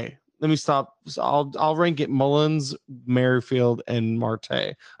 Okay. Let me stop. So I'll rank it Mullins, Merrifield, and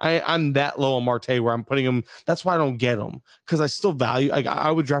Marte. I'm that low on Marte where I'm putting him. That's why I don't get him, because I still value. I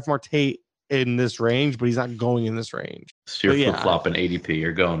would draft Marte in this range, but he's not going in this range. So you're flip-flopping ADP.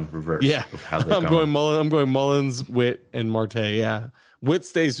 You're going reverse. Yeah, I'm going Mullins, Witt, and Marte. Yeah, Witt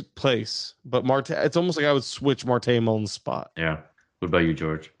stays place, but Marte. It's almost like I would switch Marte and Mullins' spot. Yeah. What about you,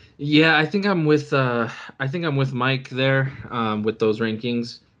 George? Yeah, I think I'm with Mike there with those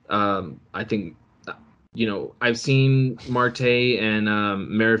rankings. I think, I've seen Marte and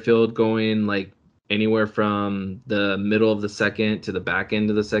Merrifield going like anywhere from the middle of the second to the back end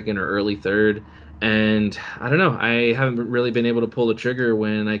of the second or early third. And I don't know. I haven't really been able to pull the trigger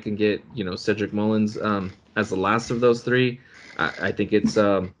when I can get, Cedric Mullins as the last of those three. I think it's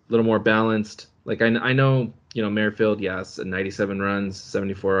a little more balanced. Like I know, Merrifield, yes, 97 runs,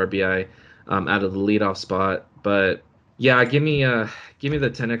 74 RBI out of the leadoff spot, but yeah, give me the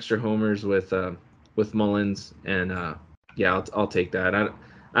 10 extra homers with Mullins, and I'll take that.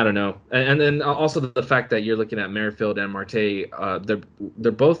 I don't know, and then also the fact that you're looking at Merrifield and Marte,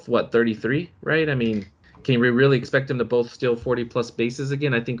 they're both 33, right? I mean, can we really expect them to both steal 40 plus bases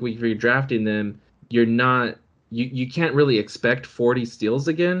again? I think if you're drafting them, you can't really expect 40 steals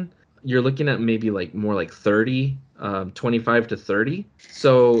again. You're looking at maybe like more like 30, 25 to 30.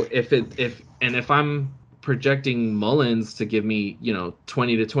 So if I'm projecting Mullins to give me,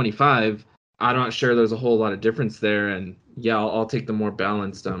 20 to 25, I'm not sure there's a whole lot of difference there. And yeah, I'll take the more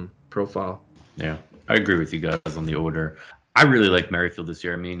balanced profile. Yeah, I agree with you guys on the order. I really like Merrifield this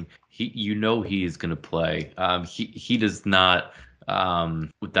year. I mean, he is going to play. He does not,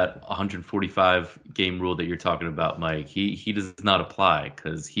 with that 145 game rule that you're talking about, Mike. He does not apply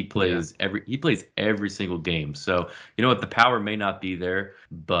because he plays every single game. So you know what, the power may not be there,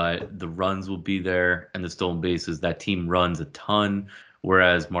 but the runs will be there, and the stolen bases. That team runs a ton,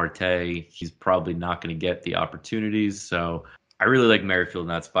 whereas Marte, he's probably not going to get the opportunities. So I really like Merrifield in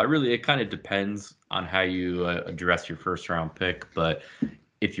that spot. Really, it kind of depends on how you address your first round pick. But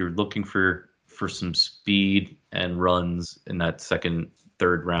if you're looking for some speed and runs in that second,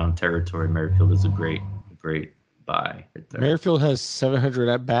 third round territory, Merrifield is a great buy right there. Merrifield has 700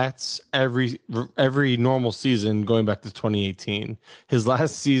 at bats every normal season going back to 2018. His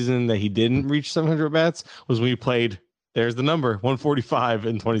last season that he didn't reach 700 at bats was when he played. There's the number 145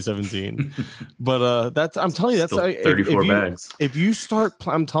 in 2017. But I'm telling you, that's 34 bags. If you start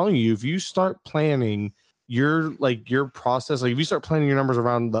planning your process, like if you start planning your numbers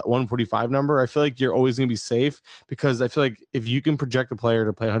around the 145 number, I feel like you're always going to be safe, because I feel like if you can project a player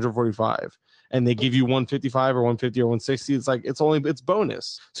to play 145 and they give you 155 or 150 or 160, it's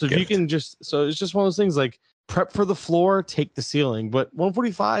bonus. So if you can it's just one of those things, like prep for the floor, take the ceiling. But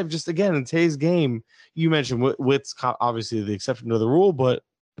 145, just again, in today's game, you mentioned Witt's obviously the exception to the rule, but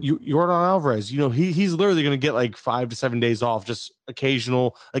Yordan Alvarez, he's literally going to get like 5 to 7 days off, just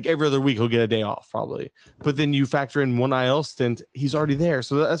occasional, like every other week he'll get a day off probably. But then you factor in one IL stint, he's already there.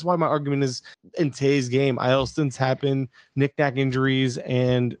 So that's why my argument is, in today's game, IL stints happen, knick-knack injuries,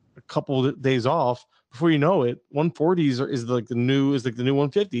 and a couple of days off. Before you know it, 140s is like the new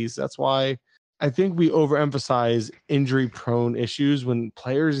 150s. That's why I think we overemphasize injury-prone issues when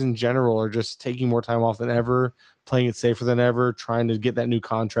players in general are just taking more time off than ever, playing it safer than ever, trying to get that new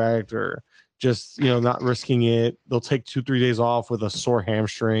contract, or just not risking it. They'll take 2-3 days off with a sore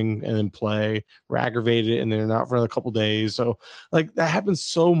hamstring and then play, or aggravate it, and they're not for another couple days. So like that happens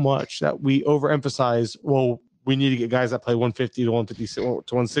so much that we overemphasize. Well, we need to get guys that play 150 to 150 to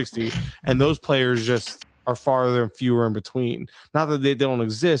 160, and those players just are farther and fewer in between. Not that they don't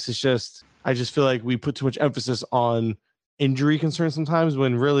exist. It's just, I just feel like we put too much emphasis on injury concerns sometimes,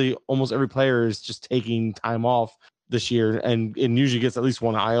 when really almost every player is just taking time off this year, and it usually gets at least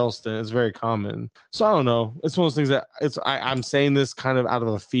one IL stint. It's very common. So I don't know. It's one of those things that I'm saying this kind of out of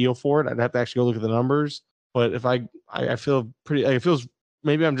a feel for it. I'd have to actually go look at the numbers. But if I feel pretty, it feels,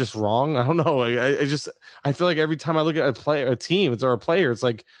 maybe I'm just wrong. I don't know. I feel like every time I look at a team, or a player, it's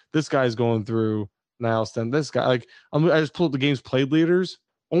like this guy's going through an IL stint. This guy, like I just pulled up the games played leaders.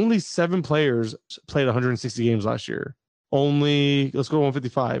 Only 7 players played 160 games last year. Let's go to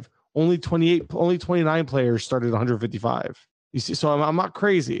 155. Only 29 players started 155. You see, so I'm not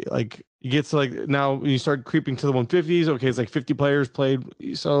crazy. Like you get to like now when you start creeping to the 150s, okay, it's like 50 players played.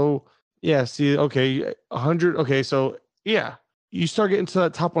 So yeah, see, okay, 100. Okay, so yeah, you start getting to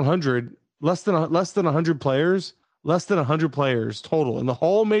that top 100, less than 100 players, total in the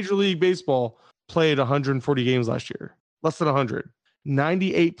whole Major League Baseball played 140 games last year. Less than 100.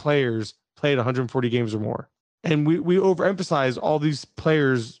 98 players played 140 games or more. And we overemphasize all these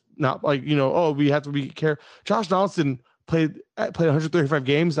players, not like, we have to be careful. Josh Donaldson played 135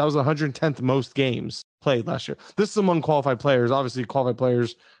 games. That was 110th most games played last year. This is among qualified players. Obviously, qualified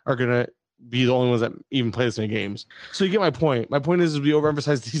players are going to be the only ones that even play this many games. So you get my point. My point is we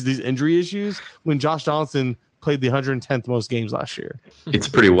overemphasize these injury issues when Josh Donaldson played the 110th most games last year. It's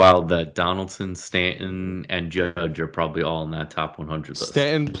pretty wild that Donaldson, Stanton, and Judge are probably all in that top 100 list.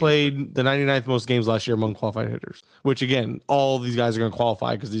 Stanton played the 99th most games last year among qualified hitters, which again, all these guys are going to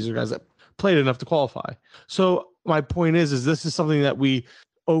qualify because these are guys that played enough to qualify. So my point is this is something that we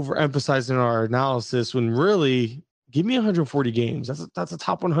overemphasize in our analysis, when really, give me 140 games. That's a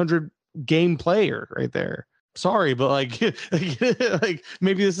top 100 game player right there. Sorry, but like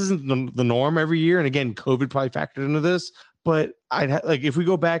maybe this isn't the norm every year. And again, COVID probably factored into this. But if we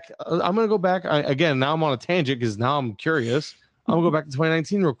go back, I'm going to go back again. Now I'm on a tangent because now I'm curious. I'm going to go back to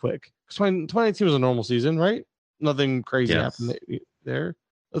 2019 real quick. 2019 was a normal season, right? Nothing crazy happened there.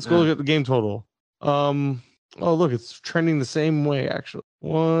 Let's go look at the game total. Oh, look, it's trending the same way, actually.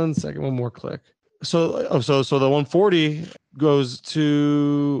 1 second, one more click. So the 140 goes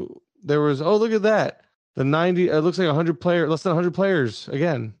to, look at that. The 90, it looks like 100 players, less than 100 players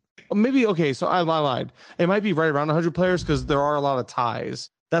again. Maybe, okay, so I lied. It might be right around 100 players because there are a lot of ties.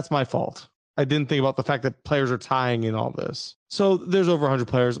 That's my fault. I didn't think about the fact that players are tying in all this. So there's over 100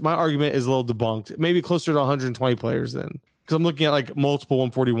 players. My argument is a little debunked. Maybe closer to 120 players then, because I'm looking at like multiple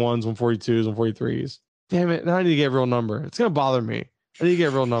 141s, 142s, 143s. Damn it, now I need to get a real number. It's going to bother me. I need to get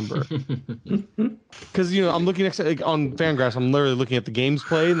a real number. Because, I'm looking on Fangraphs, I'm literally looking at the games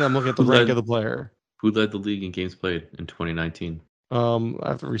played, and I'm looking at the rank of the player. Who led the league in games played in 2019? I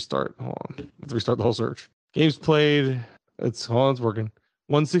have to restart. Hold on. I have to restart the whole search. Games played. It's working.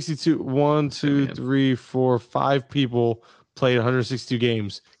 162. 1, 2, 3, 4, 5 people played 162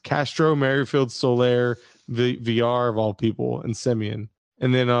 games. Castro, Merrifield, Soler, VR of all people, and Semien.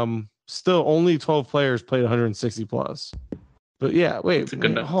 And then still only 12 players played 160 plus. But yeah, wait. It's a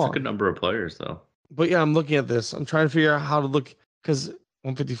good number of players though. But yeah, I'm looking at this. I'm trying to figure out how to look because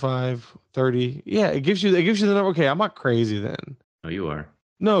 155, 30. Yeah, it gives you the number. Okay, I'm not crazy then. No, you are.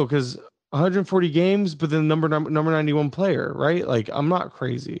 No, because 140 games, but then number 91 player, right? Like, I'm not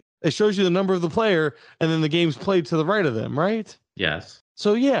crazy. It shows you the number of the player and then the games played to the right of them, right? Yes.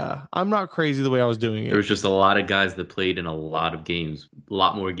 So yeah, I'm not crazy the way I was doing it. There was just a lot of guys that played in a lot of games, a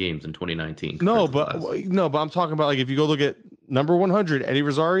lot more games in 2019. No, but I'm talking about like if you go look at number 100, Eddie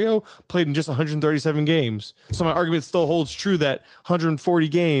Rosario played in just 137 games. So my argument still holds true that 140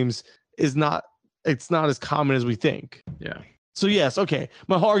 games it's not as common as we think. Yeah. So yes, okay.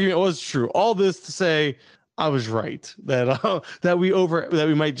 My whole argument was true. All this to say I was right that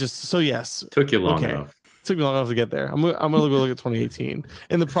we might just. So yes, took you long enough. Took me long enough to get there. I'm gonna go look at 2018.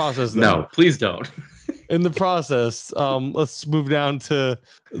 In the process, though, no, please don't. In the process, let's move down to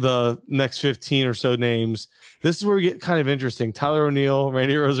the next 15 or so names. This is where we get kind of interesting. Tyler O'Neill,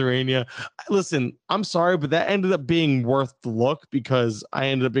 Randy Arozarena. Listen, I'm sorry, but that ended up being worth the look because I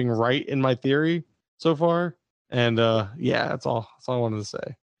ended up being right in my theory so far. And yeah, that's all I wanted to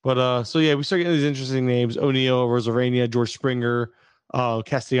say. But so yeah, we start getting these interesting names: O'Neill, Arozarena, George Springer,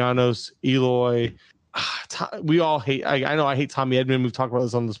 Castellanos, Eloy. We all hate. I know I hate Tommy Edman. We've talked about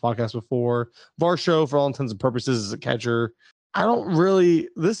this on this podcast before. Varsho, for all intents and purposes, is a catcher. I don't really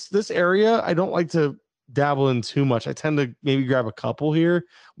this area. I don't like to dabble in too much. I tend to maybe grab a couple here.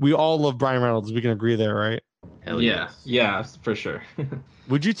 We all love Bryan Reynolds. We can agree there, right? Hell yeah, for sure.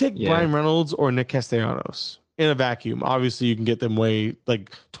 Would you take Bryan Reynolds or Nick Castellanos in a vacuum? Obviously, you can get them way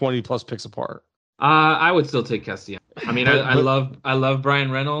like 20 plus picks apart. I would still take Castellanos. I mean, I love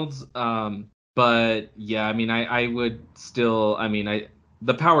Bryan Reynolds. But yeah, I mean, I would still. I mean,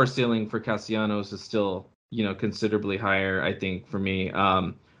 the power ceiling for Castellanos is still, considerably higher. I think for me,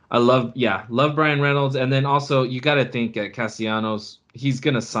 I love Bryan Reynolds, and then also you got to think at Castellanos, he's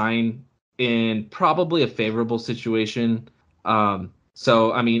gonna sign in probably a favorable situation.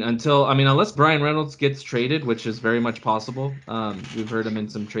 So I mean, unless Bryan Reynolds gets traded, which is very much possible. We've heard him in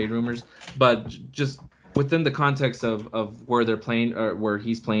some trade rumors, but just within the context of where they're playing or where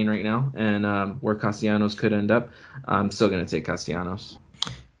he's playing right now and where Castellanos could end up, I'm still going to take Castellanos.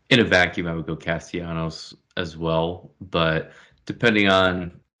 In a vacuum, I would go Castellanos as well. But depending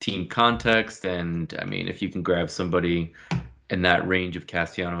on team context and, I mean, if you can grab somebody in that range of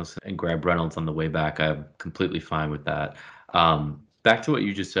Castellanos and grab Reynolds on the way back, I'm completely fine with that. Back to what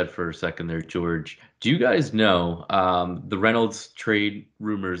you just said for a second there, George. Do you guys know the Reynolds trade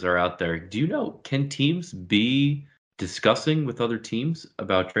rumors are out there? Do you know, can teams be discussing with other teams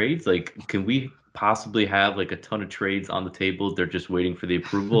about trades? Like, can we possibly have like a ton of trades on the table? They're just waiting for the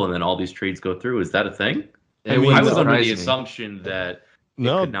approval and then all these trades go through. Is that a thing? I was under the assumption that it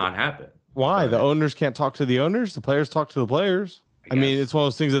could not happen. Why? The owners can't talk to the owners? The players talk to the players? I mean, it's one of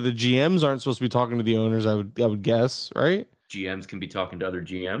those things that the GMs aren't supposed to be talking to the owners, I would guess, right? GMs can be talking to other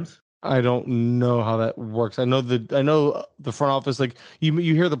GMs. I don't know how that works. I know the front office, like you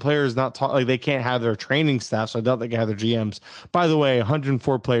hear the players not talk, like they can't have their training staff, so I doubt they can have their GMs. By the way,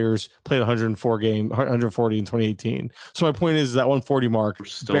 104 players played 140 in 2018. So my point is that 140 mark. We're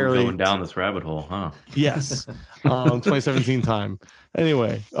still going down this rabbit hole, huh? Yes, 2017 time.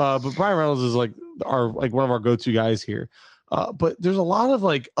 Anyway, but Bryan Reynolds is like one of our go-to guys here. But there's a lot of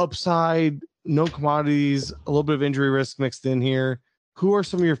like upside, no commodities, a little bit of injury risk mixed in here. Who are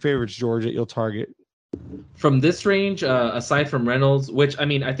some of your favorites, George, that you'll target? From this range, aside from Reynolds, which, I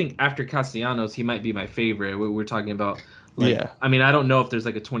mean, I think after Castellanos, he might be my favorite. We're talking about, I mean, I don't know if there's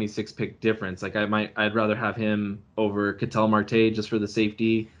like a 26 pick difference. Like I'd rather have him over Ketel Marte just for the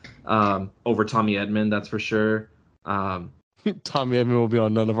safety, over Tommy Edman, that's for sure. Tommy Edman will be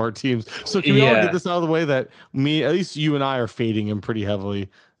on none of our teams. So can we all get this out of the way that at least you and I are fading him pretty heavily.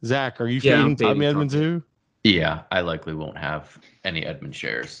 Zach, are you fading Tommy Edman too? Yeah, I likely won't have any Edman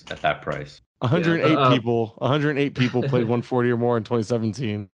shares at that price. 108 people played 140 or more in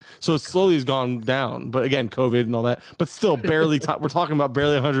 2017. So it slowly has gone down. But again, COVID and all that. But still, barely. We're talking about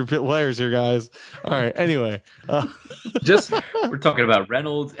barely 100 players here, guys. All right. Anyway, we're talking about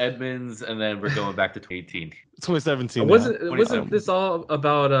Reynolds, Edmonds, and then we're going back to 2018. 2017. Wasn't this all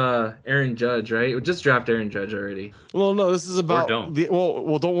about Aaron Judge, right? Just draft Aaron Judge already. Well, no, this is about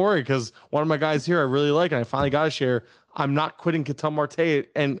don't worry, because one of my guys here I really like, and I finally got to share. I'm not quitting Ketel Marte,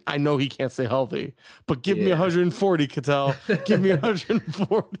 and I know he can't stay healthy. But give me 140, Ketel. Give me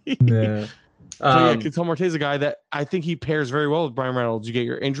 140. Yeah. Ketel Marte is a guy that I think he pairs very well with Bryan Reynolds. You get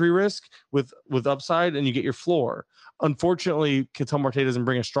your injury risk with upside, and you get your floor. Unfortunately, Ketel Marte doesn't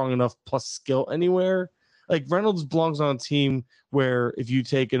bring a strong enough plus skill anywhere. Like Reynolds belongs on a team where if you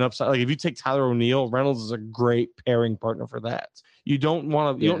take an upside, like if you take Tyler O'Neill, Reynolds is a great pairing partner for that. You don't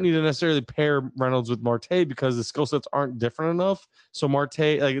need to necessarily pair Reynolds with Marte because the skill sets aren't different enough. So Marte,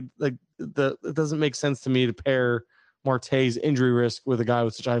 it doesn't make sense to me to pair Marte's injury risk with a guy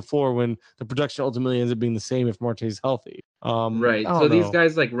with such a high floor when the production ultimately ends up being the same if Marte's healthy. Right. So these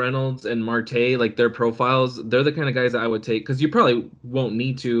guys like Reynolds and Marte, like their profiles, they're the kind of guys that I would take because you probably won't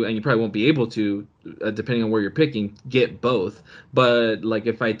need to, and you probably won't be able to, depending on where you're picking, get both. But like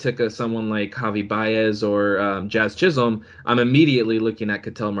if I took someone like Javi Baez or Jazz Chisholm, I'm immediately looking at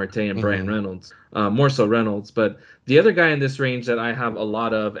Ketel Marte and Bryan Reynolds, more so Reynolds. But the other guy in this range that I have a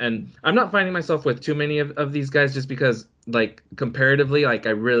lot of, and I'm not finding myself with too many of these guys just because like comparatively, like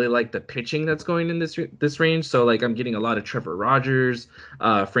I really like the pitching that's going in this range. So like I'm getting a lot of Trevor Rogers,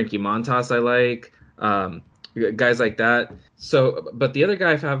 Frankie Montas I like, guys like that. So, but the other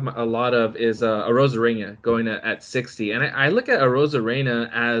guy I have a lot of is Arozarena going at 60. And I look at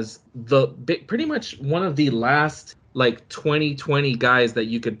Arozarena as pretty much one of the last like 2020 guys that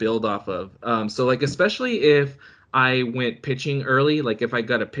you could build off of. So like, especially if I went pitching early, like if I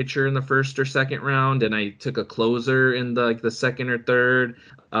got a pitcher in the first or second round and I took a closer in the second or third,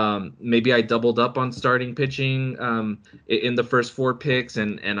 maybe I doubled up on starting pitching in the first 4 picks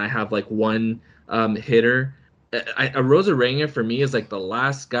and I have like one hitter. Arozarena for me is like the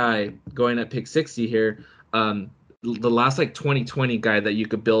last guy going at pick 60 here. The last like 2020 guy that you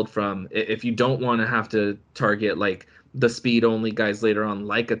could build from if you don't want to have to target like the speed only guys later on,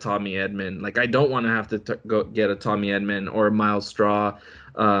 like a Tommy Edman. Like I don't want to have to go get a Tommy Edman or a Miles Straw,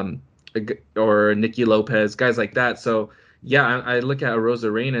 or Nicky Lopez, guys like that. So yeah, I look at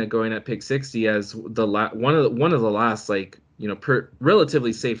Arozarena going at pick 60 as one of the last like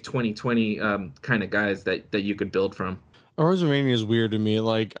relatively safe 2020 kind of guys that you could build from. Arozarena is weird to me.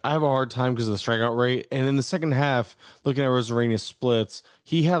 Like I have a hard time because of the strikeout rate. And in the second half, looking at Arozarena's splits,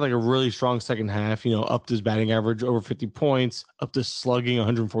 he had like a really strong second half. Up to his batting average over 50 points, up to slugging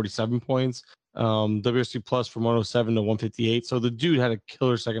 147 points, WRC plus from 107 to 158. So the dude had a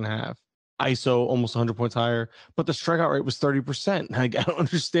killer second half. ISO almost 100 points higher, but the strikeout rate was 30%. Like I don't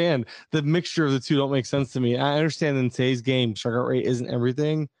understand the mixture of the two. Don't make sense to me. I understand in today's game, strikeout rate isn't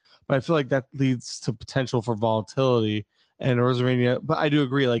everything, but I feel like that leads to potential for volatility. And Arozarena, but I do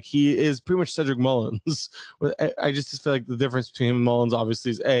agree, like he is pretty much Cedric Mullins. I just feel like the difference between him and Mullins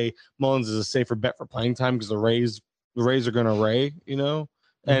obviously is Mullins is a safer bet for playing time because the Rays are going to Ray,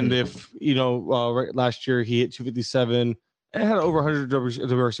 and if last year he hit 257 and had over 100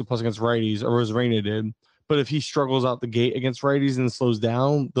 WRC plus against righties, Arozarena did. But if he struggles out the gate against righties and slows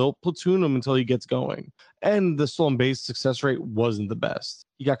down, they'll platoon him until he gets going. And the stolen base success rate wasn't the best.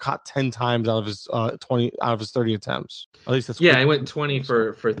 He got caught 10 times out of his 30 attempts. At least that's he went 20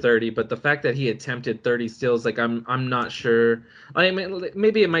 for 30. But the fact that he attempted 30 steals, like I'm not sure. I mean,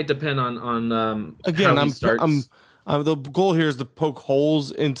 maybe it might depend on again. How he starts. The goal here is to poke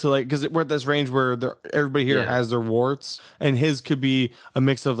holes into because we're at this range where everybody here has their warts, and his could be a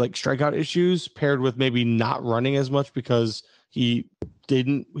mix of like strikeout issues paired with maybe not running as much because he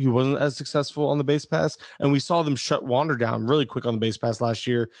wasn't as successful on the base pass, and we saw them shut Wander down really quick on the base pass last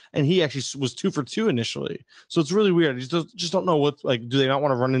year, and he actually was 2 for 2 initially. So it's really weird. I just don't know what do they not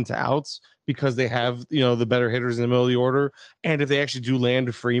want to run into outs because they have the better hitters in the middle of the order, and if they actually do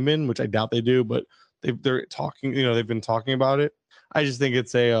land Freeman, which I doubt they do, but they're talking, they've been talking about it. I just think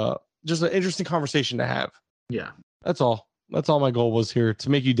it's just an interesting conversation to have. Yeah. That's all my goal was here, to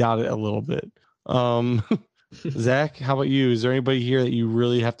make you doubt it a little bit. Zach, how about you? Is there anybody here that you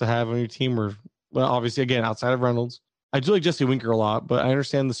really have to have on your team? Or, well, obviously, again, outside of Reynolds, I do like Jesse Winker a lot, but I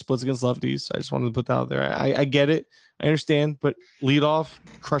understand the splits against lefties. I just wanted to put that out there. I get it. I understand, but leadoff,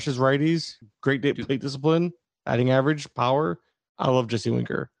 crushes righties, great plate discipline, batting average, power. I love Jesse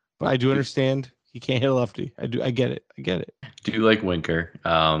Winker, but I do understand he can't hit a lefty. I get it. Do you like Winker?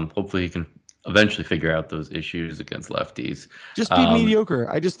 Hopefully he can eventually figure out those issues against lefties. Just be mediocre.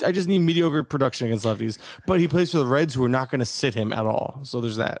 I just need mediocre production against lefties. But he plays for the Reds, who are not going to sit him at all. So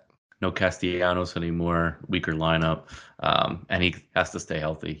there's that. No Castellanos anymore, weaker lineup, and he has to stay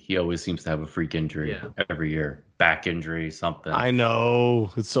healthy. He always seems to have a freak injury every year, back injury, something. I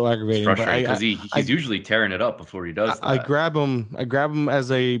know, it's so aggravating. It's frustrating because he's usually tearing it up before he does that. I grab him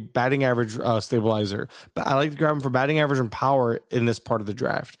as a batting average stabilizer, but I like to grab him for batting average and power in this part of the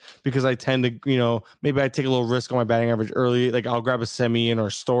draft because I tend to, maybe I take a little risk on my batting average early. Like I'll grab a Semien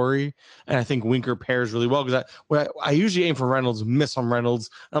or Story, and I think Winker pairs really well because I usually aim for Reynolds, miss on Reynolds.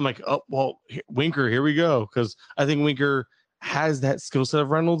 I'm like, oh well, Winker, here we go, because I think Winker has that skill set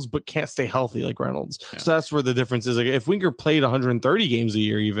of Reynolds, but can't stay healthy like Reynolds. Yeah. So that's where the difference is. Like if Winker played 130 games a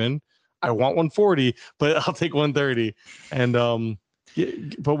year, even I want 140, but I'll take 130. And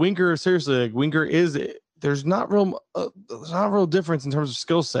but Winker, seriously, like Winker there's not real difference in terms of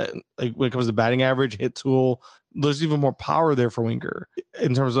skill set. Like when it comes to batting average, hit tool, there's even more power there for Winker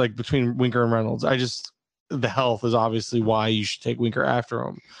in terms of like between Winker and Reynolds. The health is obviously why you should take Winker after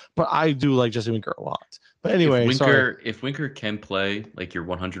him, but I do like Jesse Winker a lot. But anyway, if Winker can play like your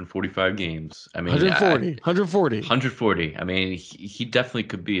 145 games, I mean, 140. I mean, he definitely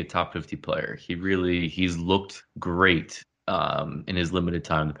could be a top 50 player. He's looked great in his limited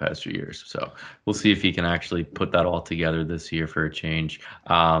time the past few years. So we'll see if he can actually put that all together this year for a change.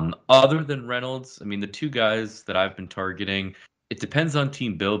 Other than Reynolds, I mean, the two guys that I've been targeting, it depends on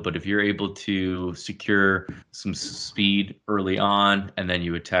team build, but if you're able to secure some speed early on and then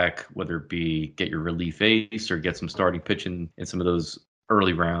you attack, whether it be get your relief ace or get some starting pitch in some of those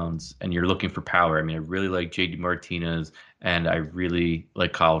early rounds, and you're looking for power. I mean, I really like JD Martinez and I really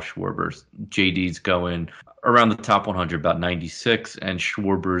like Kyle Schwarber. JD's going around the top 100, about 96, and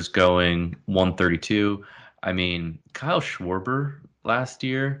Schwarber's going 132. I mean, Kyle Schwarber last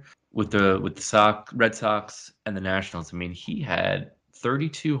year with the Red Sox and the Nationals, I mean, he had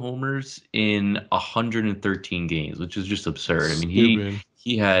 32 homers in 113 games, which is just absurd. I mean,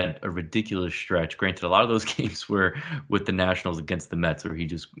 he had a ridiculous stretch. Granted, a lot of those games were with the Nationals against the Mets, where he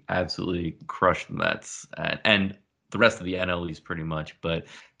just absolutely crushed the Mets and the rest of the NL East pretty much. But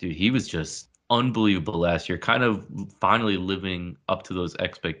dude, he was just unbelievable last year, kind of finally living up to those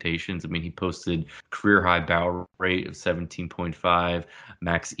expectations. I mean, he posted career high barrel rate of 17.5,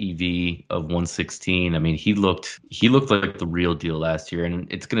 max EV of 116. I mean, he looked like the real deal last year,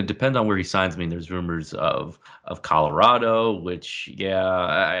 and it's going to depend on where he signs. I mean, there's rumors of Colorado, which,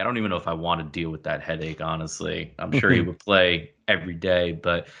 I don't even know if I want to deal with that headache, honestly. I'm sure he would play every day,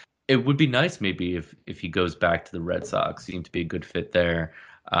 but it would be nice maybe if he goes back to the Red Sox. Seemed to be a good fit there.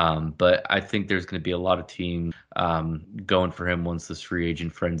 But I think there's going to be a lot of teams going for him once this free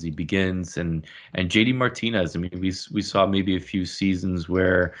agent frenzy begins. And JD Martinez, I mean, we saw maybe a few seasons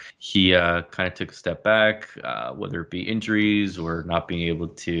where he kind of took a step back, whether it be injuries or not being able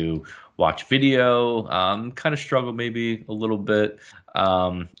to watch video, kind of struggled maybe a little bit.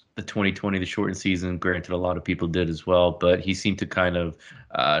 The 2020, the shortened season, granted, a lot of people did as well, but he seemed to kind of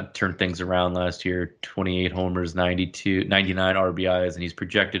turn things around last year. 28 homers, 99 RBIs, and he's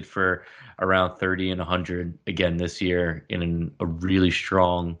projected for around 30 and 100 again this year in a really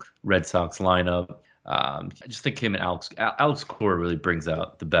strong Red Sox lineup. I just think him and Alex Cora really brings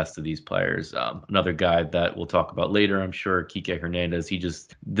out the best of these players. Another guy that we'll talk about later, I'm sure, Kike Hernandez.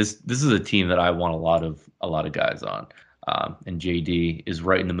 This is a team that I want a lot of guys on. And JD is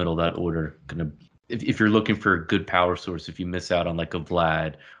right in the middle of that order. If you're looking for a good power source, if you miss out on like a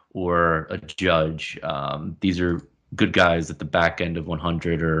Vlad or a Judge, these are good guys at the back end of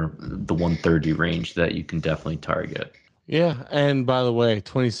 100 or the 130 range that you can definitely target. Yeah, and by the way,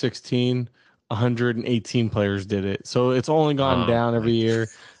 2016, 118 players did it. So it's only gone down every year.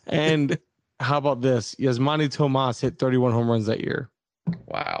 And how about this? Yasmani Tomas hit 31 home runs that year.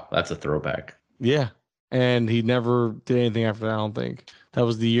 Wow, that's a throwback. Yeah. And he never did anything after that, I don't think. That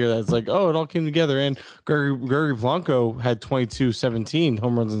was the year that's like, it all came together. And Gregory Blanco had 22-17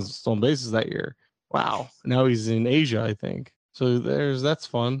 home runs and stolen bases that year. Wow. Now he's in Asia, I think. So that's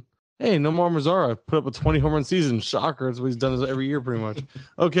fun. Hey, Nomar Mazara put up a 20 home run season. Shocker. That's what he's done every year pretty much.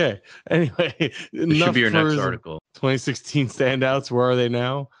 Okay. Anyway. This should be your next article. 2016 standouts. Where are they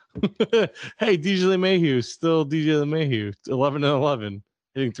now? Hey, DJ LeMahieu. Still DJ LeMahieu. 11-11.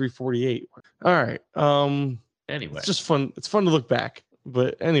 Hitting 348. All right. Anyway, it's just fun. It's fun to look back.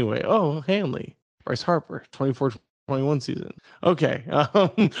 But anyway, Hanley, Bryce Harper, 24-21 season. Okay. I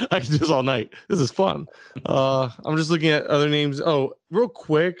can do this all night. This is fun. I'm just looking at other names. Oh, real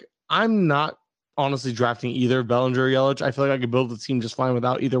quick. I'm not honestly drafting either Bellinger or Yelich. I feel like I could build the team just fine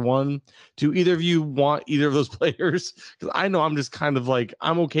without either one. Do either of you want either of those players? Because I know I'm just kind of like,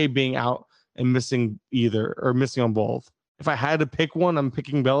 I'm okay being out and missing on both. If I had to pick one, I'm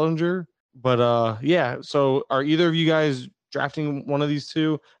picking Bellinger. But yeah. So are either of you guys drafting one of these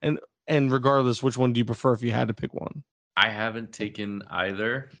two? And regardless, which one do you prefer if you had to pick one? I haven't taken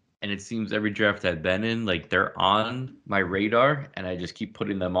either. And it seems every draft I've been in, like they're on my radar and I just keep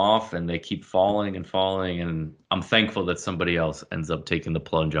putting them off and they keep falling and falling. And I'm thankful that somebody else ends up taking the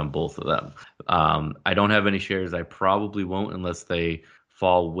plunge on both of them. I don't have any shares. I probably won't unless they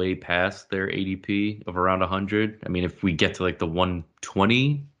fall way past their ADP of around 100. I mean, if we get to like the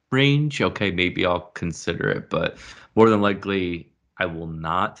 120 range, okay, maybe I'll consider it. But more than likely, I will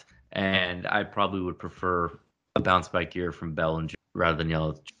not. And I probably would prefer a bounce back year from Bellinger rather than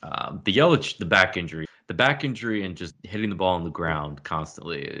Yelich. The back injury and just hitting the ball on the ground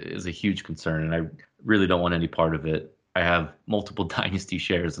constantly is a huge concern, and I really don't want any part of it. I have multiple dynasty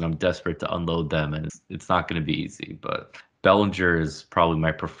shares, and I'm desperate to unload them, and it's not going to be easy. But Bellinger is probably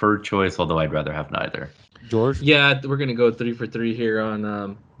my preferred choice, although I'd rather have neither. George? Yeah, we're going to go 3 for 3 here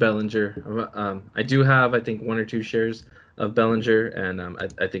on Bellinger. I do have, I think, 1 or 2 shares of Bellinger, and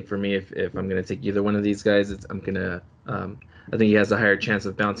I think for me, if I'm going to take either one of these guys, I think he has a higher chance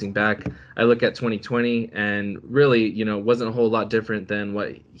of bouncing back. I look at 2020, and really, wasn't a whole lot different than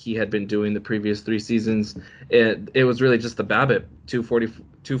what he had been doing the previous 3 seasons. It was really just the BABIP.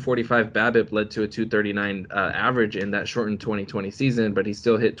 245 BABIP led to a 239 average in that shortened 2020 season, but he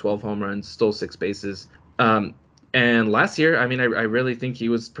still hit 12 home runs, stole 6 bases. And last year, I mean, I really think he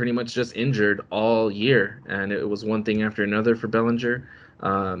was pretty much just injured all year, and it was one thing after another for Bellinger.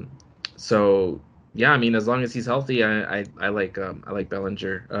 So yeah, I mean, as long as he's healthy, I like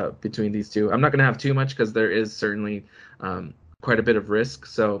Bellinger between these two. I'm not gonna have too much because there is certainly quite a bit of risk.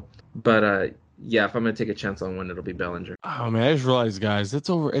 So, but yeah, if I'm gonna take a chance on one, it'll be Bellinger. Oh man, I just realized, guys,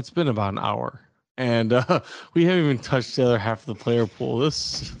 it's been about an hour. And we haven't even touched the other half of the player pool.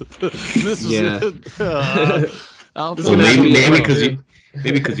 This is yeah.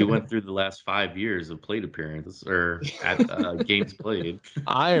 Maybe because you went through the last 5 years of plate appearances or at games played.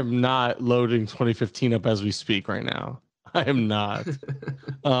 I am not loading 2015 up as we speak right now. I am not.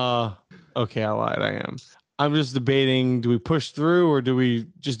 Okay, I lied. I am. I'm just debating, do we push through or do we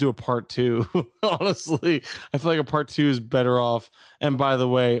just do a part 2? Honestly, I feel like a part 2 is better off. And by the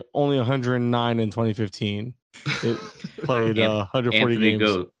way, only 109 in 2015. It played 140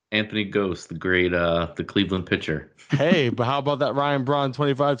 games. Anthony Ghost, the great, the Cleveland pitcher. Hey, but how about that Ryan Braun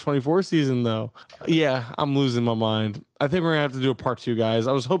 25-24 season, though? Yeah, I'm losing my mind. I think we're going to have to do a part 2, guys.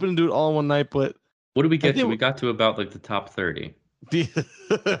 I was hoping to do it all in one night, but... What did we get to? We got to about, like, the top 30.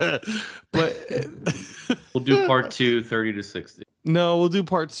 But... We'll do part 2, 30 to 60. No, we'll do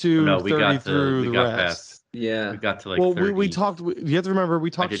part 2, no, 30 through the rest. Past. Yeah. We got to, like, 30. We talked... You have to remember, we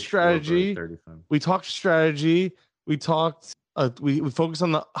talked strategy. We talked strategy. We talked... we focused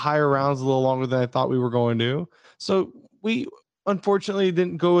on the higher rounds a little longer than I thought we were going to. So we unfortunately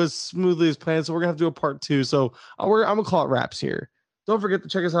didn't go as smoothly as planned. So we're gonna have to do a part 2. So I'm gonna call it wraps here. Don't forget to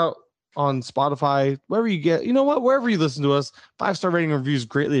check us out on Spotify, wherever you get, wherever you listen to us. 5-star rating reviews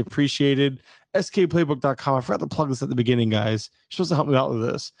greatly appreciated. skplaybook.com. I forgot to plug this at the beginning, guys. You're supposed to help me out with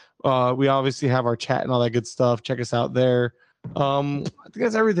this. We obviously have our chat and all that good stuff. Check us out there. I think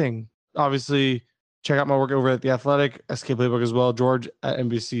that's everything. Obviously, check out my work over at The Athletic, SK Playbook as well. George at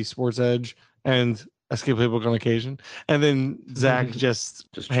NBC Sports Edge and SK Playbook on occasion. And then Zach just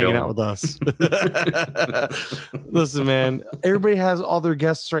hanging out with us. Listen, man, everybody has all their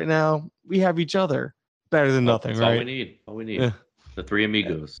guests right now. We have each other. Better than nothing, right? All we need. Yeah. The 3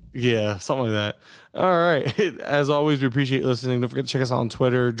 amigos. Yeah, something like that. All right. As always, we appreciate you listening. Don't forget to check us out on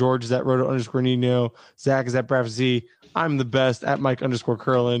Twitter. George is at Roto_Nino. Zach is at Braf Z. I'm the best at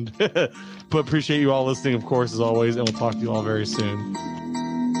Mike_Curland. But appreciate you all listening, of course, as always, and we'll talk to you all very soon.